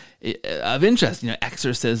of interest,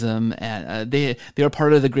 exorcism, and they are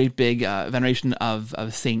part of the great big veneration of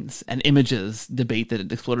saints and images debate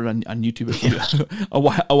that exploded on YouTube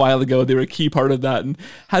a while ago. They were a key part of that and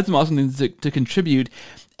had some awesome things to contribute.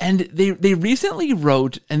 And they recently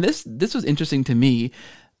wrote, and this was interesting to me,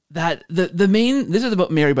 that the main, this is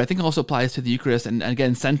about Mary, but I think it also applies to the Eucharist, and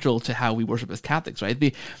again, central to how we worship as Catholics, right?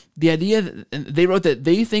 The idea that, and they wrote that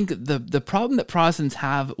they think the problem that Protestants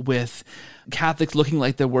have with Catholics looking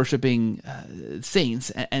like they're worshiping saints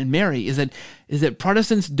and Mary is that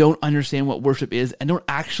Protestants don't understand what worship is and don't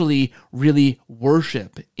actually really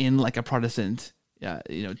worship in like a Protestant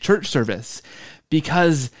church service,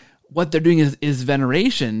 because what they're doing is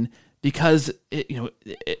veneration, because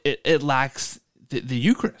it lacks the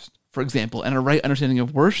Eucharist, for example, and a right understanding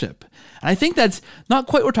of worship. And I think that's not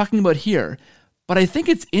quite what we're talking about here, but I think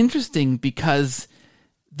it's interesting because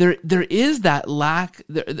there is that lack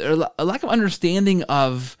of understanding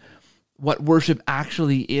of what worship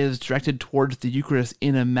actually is directed towards the Eucharist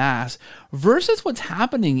in a Mass versus what's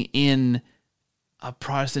happening in a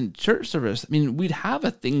Protestant church service. I mean, we'd have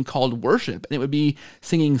a thing called worship, and it would be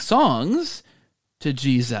singing songs to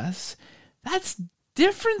Jesus. That's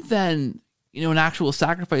different than an actual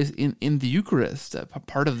sacrifice in the Eucharist,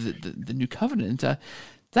 part of the new covenant.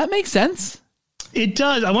 That makes sense? It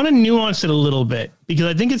does. I want to nuance it a little bit because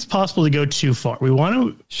I think it's possible to go too far. We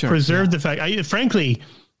want to preserve the fact. Frankly,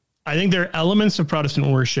 I think there are elements of Protestant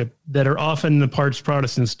worship that are often the parts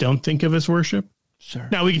Protestants don't think of as worship. Sure.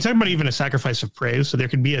 Now, we can talk about even a sacrifice of praise. So there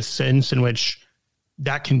could be a sense in which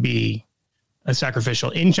that can be a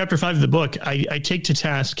sacrificial. In chapter 5 of the book, I take to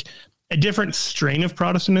task a different strain of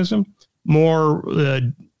Protestantism, more,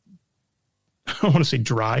 I don't want to say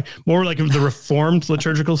dry, more like the Reformed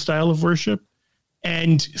liturgical style of worship,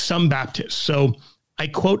 and some Baptists. So I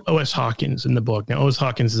quote O.S. Hawkins in the book. Now, O.S.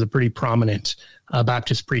 Hawkins is a pretty prominent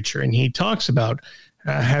Baptist preacher, and he talks about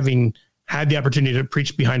having had the opportunity to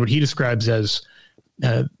preach behind what he describes as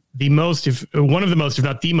one of the most, if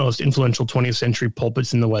not the most influential 20th century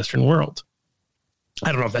pulpits in the Western world.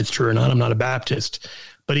 I don't know if that's true or not. I'm not a Baptist.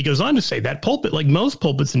 But he goes on to say that pulpit, like most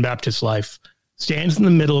pulpits in Baptist life, stands in the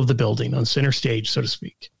middle of the building on center stage, so to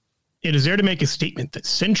speak. It is there to make a statement that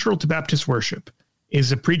central to Baptist worship is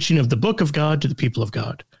the preaching of the book of God to the people of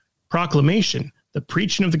God. Proclamation, the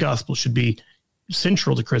preaching of the gospel, should be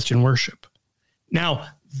central to Christian worship. Now,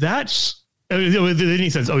 then he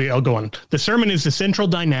says, I'll go on. The sermon is the central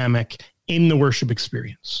dynamic in the worship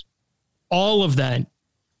experience. All of that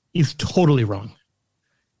is totally wrong.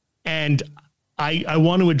 And I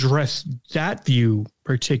want to address that view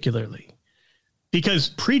particularly because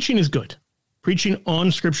preaching is good. Preaching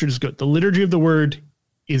on Scripture is good. The liturgy of the word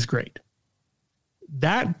is great.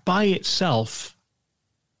 That by itself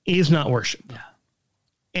is not worship. Yeah.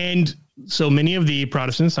 And so many of the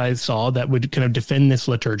Protestants I saw that would kind of defend this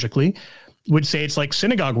liturgically would say it's like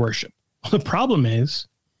synagogue worship. Well, the problem is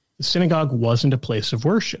the synagogue wasn't a place of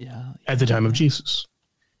worship at the time of Jesus.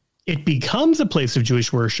 It becomes a place of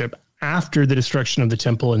Jewish worship after the destruction of the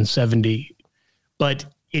temple in 70, but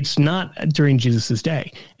it's not during Jesus's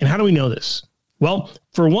day. And how do we know this? Well,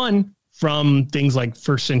 for one, from things like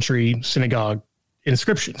first century synagogue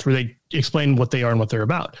inscriptions, where they explain what they are and what they're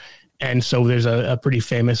about. And so there's a pretty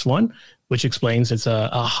famous one, which explains it's a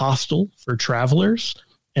hostel for travelers,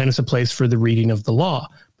 and it's a place for the reading of the law.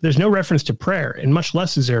 But there's no reference to prayer, and much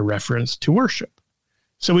less is there a reference to worship.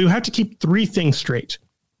 So we have to keep three things straight: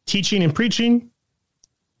 teaching and preaching,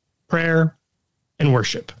 prayer, and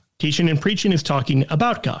worship. Teaching and preaching is talking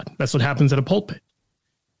about God. That's what happens at a pulpit.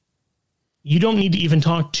 You don't need to even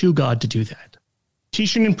talk to God to do that.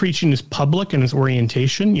 Teaching and preaching is public in its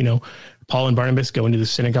orientation. Paul and Barnabas go into the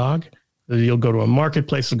synagogue. You'll go to a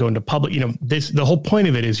marketplace, you'll go into public. The whole point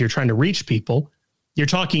of it is you're trying to reach people. You're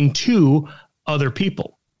talking to other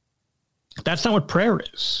people. That's not what prayer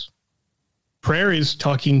is. Prayer is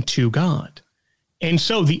talking to God. And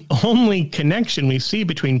so the only connection we see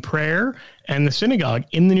between prayer and the synagogue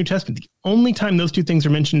in the New Testament, the only time those two things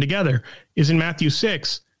are mentioned together is in Matthew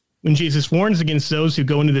 6, when Jesus warns against those who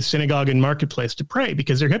go into the synagogue and marketplace to pray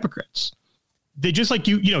because they're hypocrites. They just like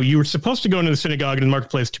you were supposed to go into the synagogue and the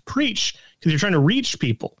marketplace to preach because you're trying to reach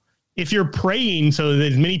people. If you're praying so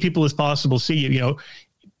that as many people as possible see you,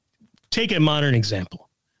 take a modern example.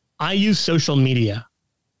 I use social media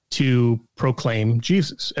to proclaim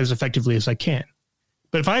Jesus as effectively as I can.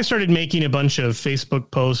 But if I started making a bunch of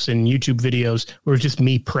Facebook posts and YouTube videos where it's just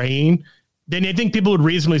me praying, then I think people would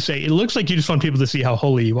reasonably say, it looks like you just want people to see how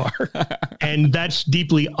holy you are. And that's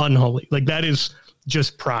deeply unholy. Like, that is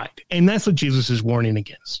just pride. And that's what Jesus is warning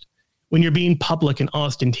against when you're being public and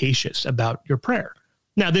ostentatious about your prayer.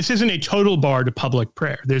 Now, this isn't a total bar to public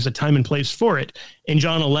prayer. There's a time and place for it. In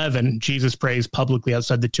John 11, Jesus prays publicly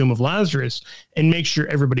outside the tomb of Lazarus and makes sure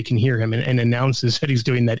everybody can hear him and announces that he's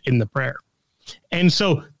doing that in the prayer. And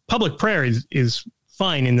so public prayer is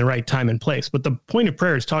fine in the right time and place. But the point of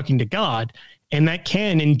prayer is talking to God, and that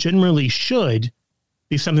can and generally should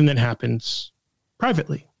be something that happens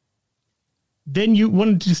privately. Then you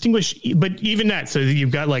want to distinguish, but even that, so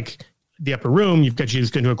you've got like the upper room, you've got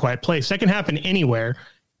Jesus going to a quiet place. That can happen anywhere.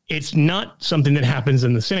 It's not something that happens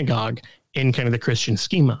in the synagogue in kind of the Christian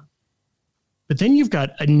schema. But then you've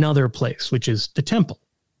got another place, which is the temple.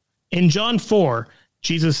 In John 4,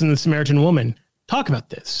 Jesus and the Samaritan woman talk about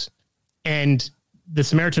this. And the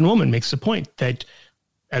Samaritan woman makes the point that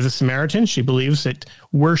as a Samaritan, she believes that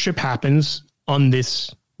worship happens on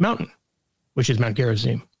this mountain, which is Mount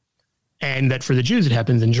Gerizim. And that for the Jews, it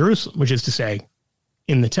happens in Jerusalem, which is to say,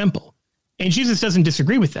 in the temple. And Jesus doesn't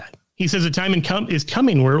disagree with that. He says a time is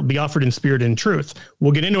coming where it will be offered in spirit and truth.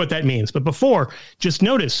 We'll get into what that means. But before, just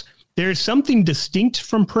notice there's something distinct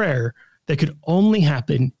from prayer that could only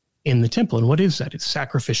happen in the temple. And what is that? It's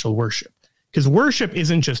sacrificial worship. Because worship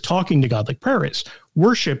isn't just talking to God like prayer is.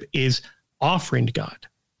 Worship is offering to God.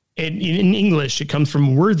 And in English, it comes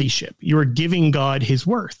from worthyship. You are giving God his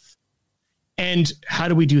worth. And how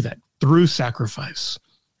do we do that? Through sacrifice.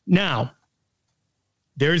 Now,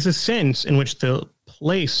 there's a sense in which the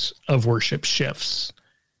place of worship shifts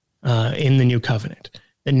in the new covenant.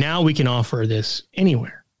 And now we can offer this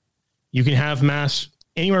anywhere. You can have mass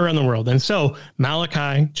anywhere around the world. And so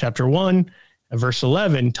Malachi chapter 1, verse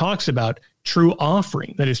 11 talks about true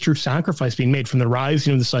offering, that is true sacrifice being made from the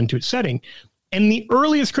rising of the sun to its setting. And the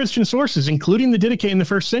earliest Christian sources, including the Didache in the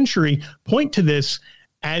first century, point to this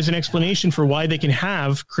as an explanation for why they can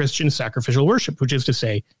have Christian sacrificial worship, which is to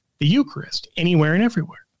say the Eucharist, anywhere and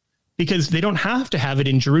everywhere. Because they don't have to have it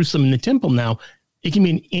in Jerusalem in the temple now. It can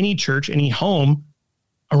be in any church, any home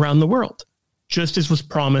around the world, just as was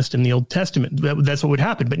promised in the Old Testament. That's what would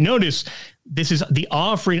happen. But notice, this is the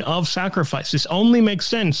offering of sacrifice. This only makes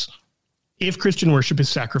sense if Christian worship is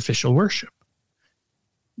sacrificial worship.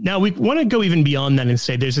 Now, we want to go even beyond that and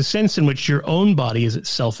say there's a sense in which your own body is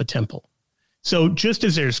itself a temple. So just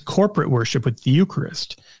as there's corporate worship with the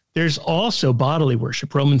Eucharist, there's also bodily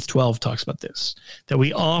worship. Romans 12 talks about this, that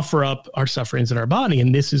we offer up our sufferings in our body,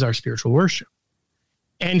 and this is our spiritual worship.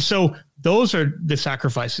 And so those are the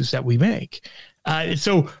sacrifices that we make.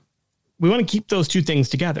 So we want to keep those two things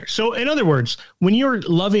together. So in other words, when you're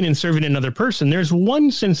loving and serving another person, there's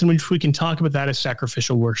one sense in which we can talk about that as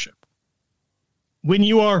sacrificial worship. When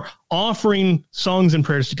you are offering songs and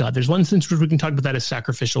prayers to God, there's one sense in which we can talk about that as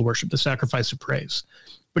sacrificial worship, the sacrifice of praise.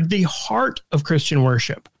 But the heart of Christian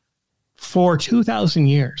worship for 2,000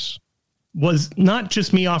 years was not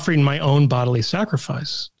just me offering my own bodily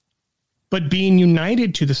sacrifice, but being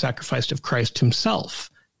united to the sacrifice of Christ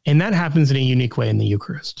himself. And that happens in a unique way in the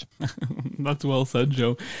Eucharist. That's well said,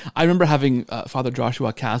 Joe. I remember having Father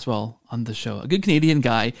Joshua Caswell on the show, a good Canadian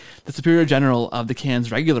guy, the Superior General of the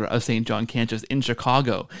Cannes Regular of St. John Cantius in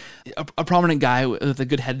Chicago, a prominent guy with a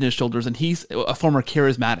good head on his shoulders, and he's a former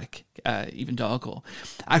charismatic evangelical.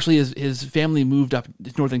 Actually, his family moved up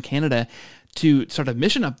to northern Canada to start a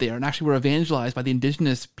mission up there, and actually were evangelized by the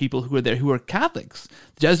indigenous people who were there, who were Catholics.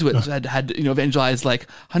 The Jesuits had evangelized like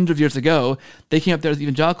hundreds of years ago. They came up there as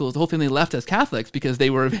evangelicals. The whole family left as Catholics because they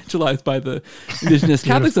were evangelized by the indigenous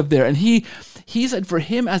Catholics up there. And he said for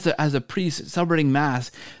him as a priest celebrating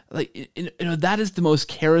Mass, like that is the most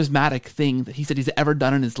charismatic thing that he said he's ever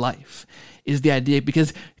done in his life. Is the idea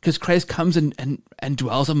because Christ comes and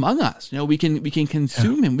dwells among us. We can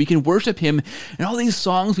consume him, we can worship him, and all these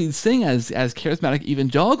songs we sing as charismatic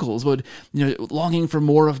evangelicals would longing for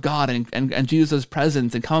more of God and Jesus'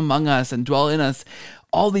 presence and come among us and dwell in us.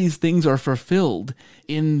 All these things are fulfilled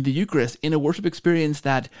in the Eucharist, in a worship experience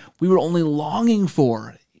that we were only longing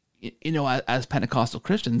for, as Pentecostal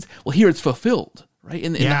Christians. Well, here it's fulfilled, right,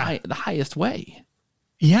 in the highest way.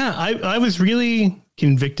 Yeah, I was really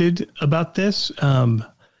convicted about this.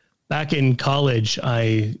 Back in college,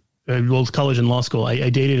 college and law school, I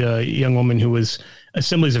dated a young woman who was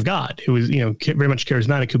Assemblies of God, who was, very much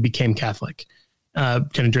charismatic, who became Catholic,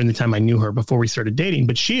 kind of during the time I knew her before we started dating.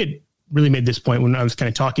 But she had really made this point when I was kind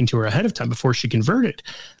of talking to her ahead of time before she converted.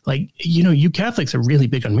 Like, you Catholics are really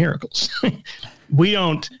big on miracles. We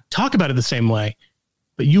don't talk about it the same way,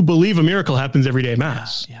 but you believe a miracle happens every day at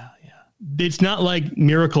Mass. Yeah. It's not like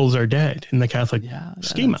miracles are dead in the Catholic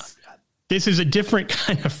schema. This is a different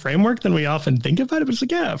kind of framework than we often think about it, but it's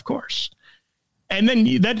like, yeah, of course. And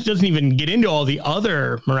then that doesn't even get into all the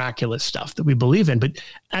other miraculous stuff that we believe in, but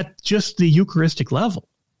at just the Eucharistic level.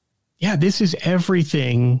 Yeah, this is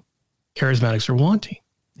everything charismatics are wanting.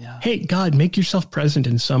 Yeah. Hey, God, make yourself present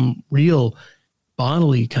in some real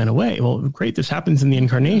bodily kind of way. Well, great. This happens in the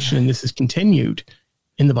incarnation, and this is continued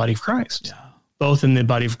in the body of Christ, both in the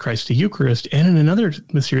body of Christ, the Eucharist, and in another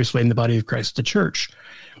mysterious way in the body of Christ, the church.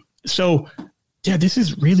 So, yeah, this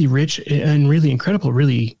is really rich and really incredible,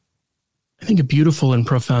 really, I think, a beautiful and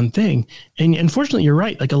profound thing. And unfortunately, you're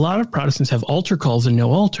right. Like, a lot of Protestants have altar calls and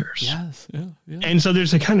no altars. Yes. Yeah. And so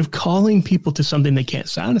there's a kind of calling people to something they can't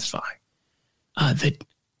satisfy.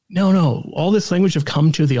 No, all this language of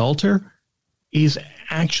come to the altar is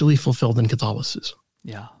actually fulfilled in Catholicism.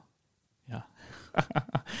 Yeah.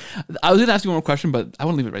 I was going to ask you one more question, but I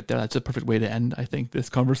want to leave it right there. That's a perfect way to end, I think, this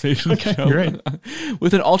conversation. Okay, great.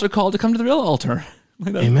 With an altar call to come to the real altar.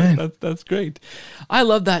 Amen. That's great. I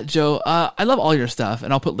love that, Joe. I love all your stuff,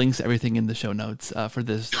 and I'll put links to everything in the show notes for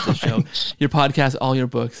this show. Your podcast, all your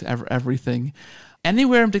books, everything.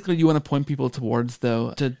 Anywhere in particular you want to point people towards,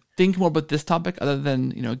 though, to think more about this topic other than,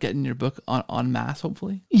 getting your book on Mass,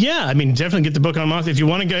 hopefully? Yeah, I mean, definitely get the book on Mass. If you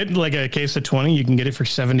want to get like a case of 20, you can get it for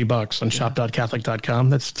 $70 on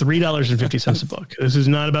shop.catholic.com. That's $3.50 a book. This is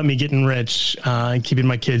not about me getting rich and keeping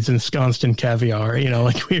my kids ensconced in caviar. We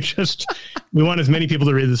want as many people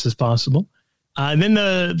to read this as possible. And then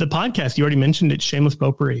the podcast, you already mentioned it, Shameless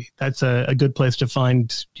Popery. That's a good place to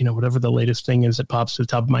find, whatever the latest thing is that pops to the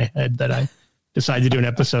top of my head that I decide to do an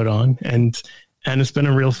episode on. And it's been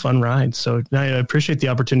a real fun ride. So I appreciate the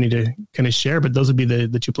opportunity to kind of share, but those would be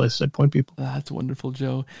the two places I'd point people. That's wonderful,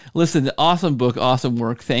 Joe. Listen, awesome book, awesome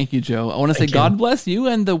work. Thank you, Joe. I want to say God bless you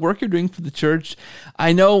and the work you're doing for the church.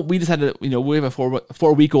 I know we just had we have a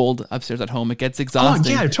 4-week-old upstairs at home. It gets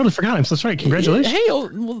exhausting. Oh, yeah, I totally forgot. I'm so sorry. Congratulations.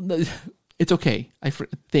 Hey, it's okay.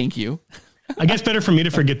 Thank you. I guess better for me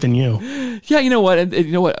to forget than you. Yeah, you know what? And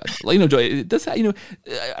you know what? Joy, it does. I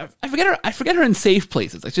forget her in safe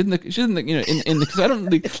places. Like shouldn't in the because I don't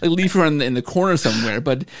leave her in the corner somewhere.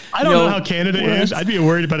 But I don't know how Canada is. I'd be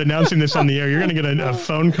worried about announcing this on the air. You're going to get a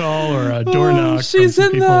phone call or a door knock. She's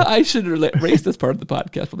in the. I should erase this part of the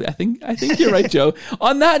podcast. Probably. I think you're right, Joe.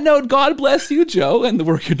 On that note, God bless you, Joe, and the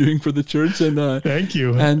work you're doing for the church. And thank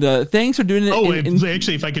you. And thanks for doing it.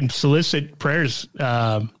 Actually, if I can solicit prayers.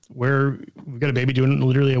 We've got a baby doing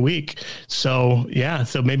literally a week. So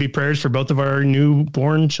maybe prayers for both of our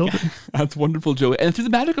newborn children. That's wonderful, Joe. And through the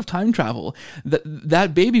magic of time travel,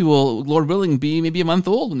 that baby will, Lord willing, be maybe a month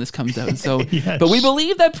old when this comes out. So, yes. But we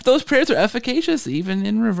believe that those prayers are efficacious, even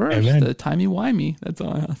in reverse. Amen. The timey-wimey. That's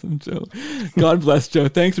awesome, Joe. God bless, Joe.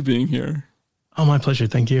 Thanks for being here. Oh, my pleasure.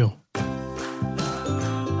 Thank you.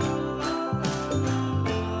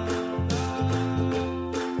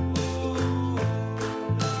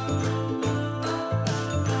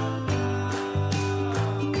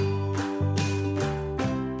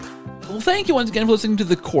 Thank you once again for listening to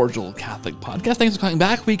the Cordial Catholic Podcast. Thanks for coming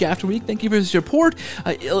back week after week. Thank you for your support,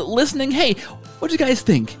 listening. Hey, what do you guys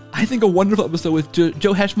think? I think a wonderful episode with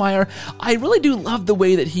Joe Heschmeyer. I really do love the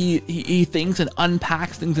way that he thinks and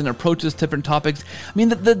unpacks things and approaches different topics. I mean,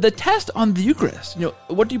 the test on the Eucharist.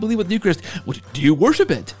 What do you believe with the Eucharist? Do you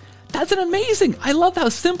worship it? That's an amazing. I love how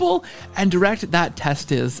simple and direct that test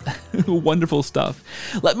is. Wonderful stuff.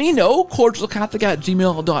 Let me know,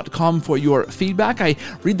 cordialcatholic@gmail.com for your feedback. I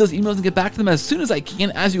read those emails and get back to them as soon as I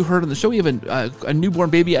can. As you heard on the show, we have a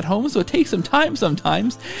newborn baby at home, so it takes some time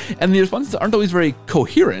sometimes. And the responses aren't always very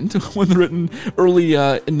coherent when they're written early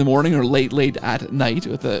in the morning or late at night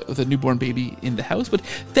with a newborn baby in the house. But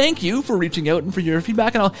thank you for reaching out and for your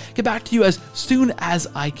feedback, and I'll get back to you as soon as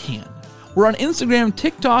I can. We're on Instagram,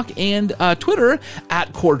 TikTok, and Twitter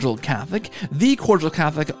at Cordial Catholic, The Cordial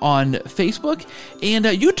Catholic on Facebook, and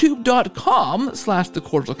youtube.com/The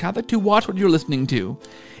Cordial Catholic to watch what you're listening to.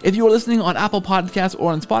 If you are listening on Apple Podcasts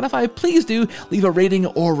or on Spotify, please do leave a rating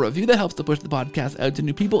or review. That helps to push the podcast out to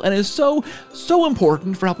new people and is so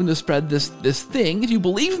important for helping to spread this thing. If you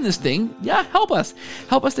believe in this thing, help us.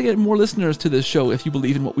 Help us to get more listeners to this show if you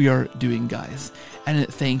believe in what we are doing, guys. And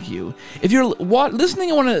thank you. If you're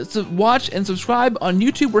listening and want to watch and subscribe on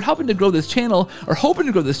YouTube, we're helping to grow this channel, or hoping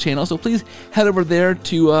to grow this channel, so please head over there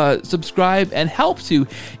to subscribe and help to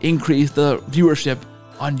increase the viewership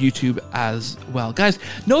on YouTube as well. Guys,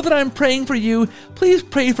 know that I'm praying for you. Please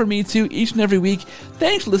pray for me too each and every week.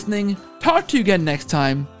 Thanks for listening. Talk to you again next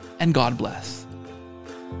time, and God bless.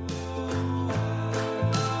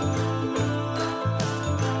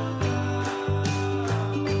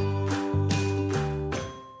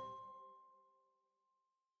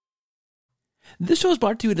 This show is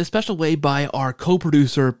brought to you in a special way by our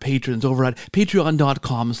co-producer patrons over at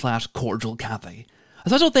patreon.com/cordialcatholic. A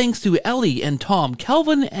special thanks to Ellie and Tom,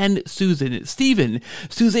 Kelvin and Susan, Stephen,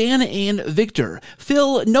 Suzanne and Victor,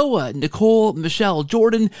 Phil, Noah, Nicole, Michelle,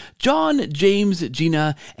 Jordan, John, James,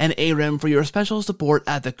 Gina, and Aram for your special support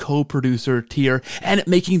at the co-producer tier and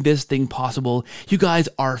making this thing possible. You guys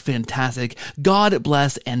are fantastic. God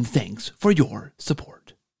bless and thanks for your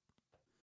support.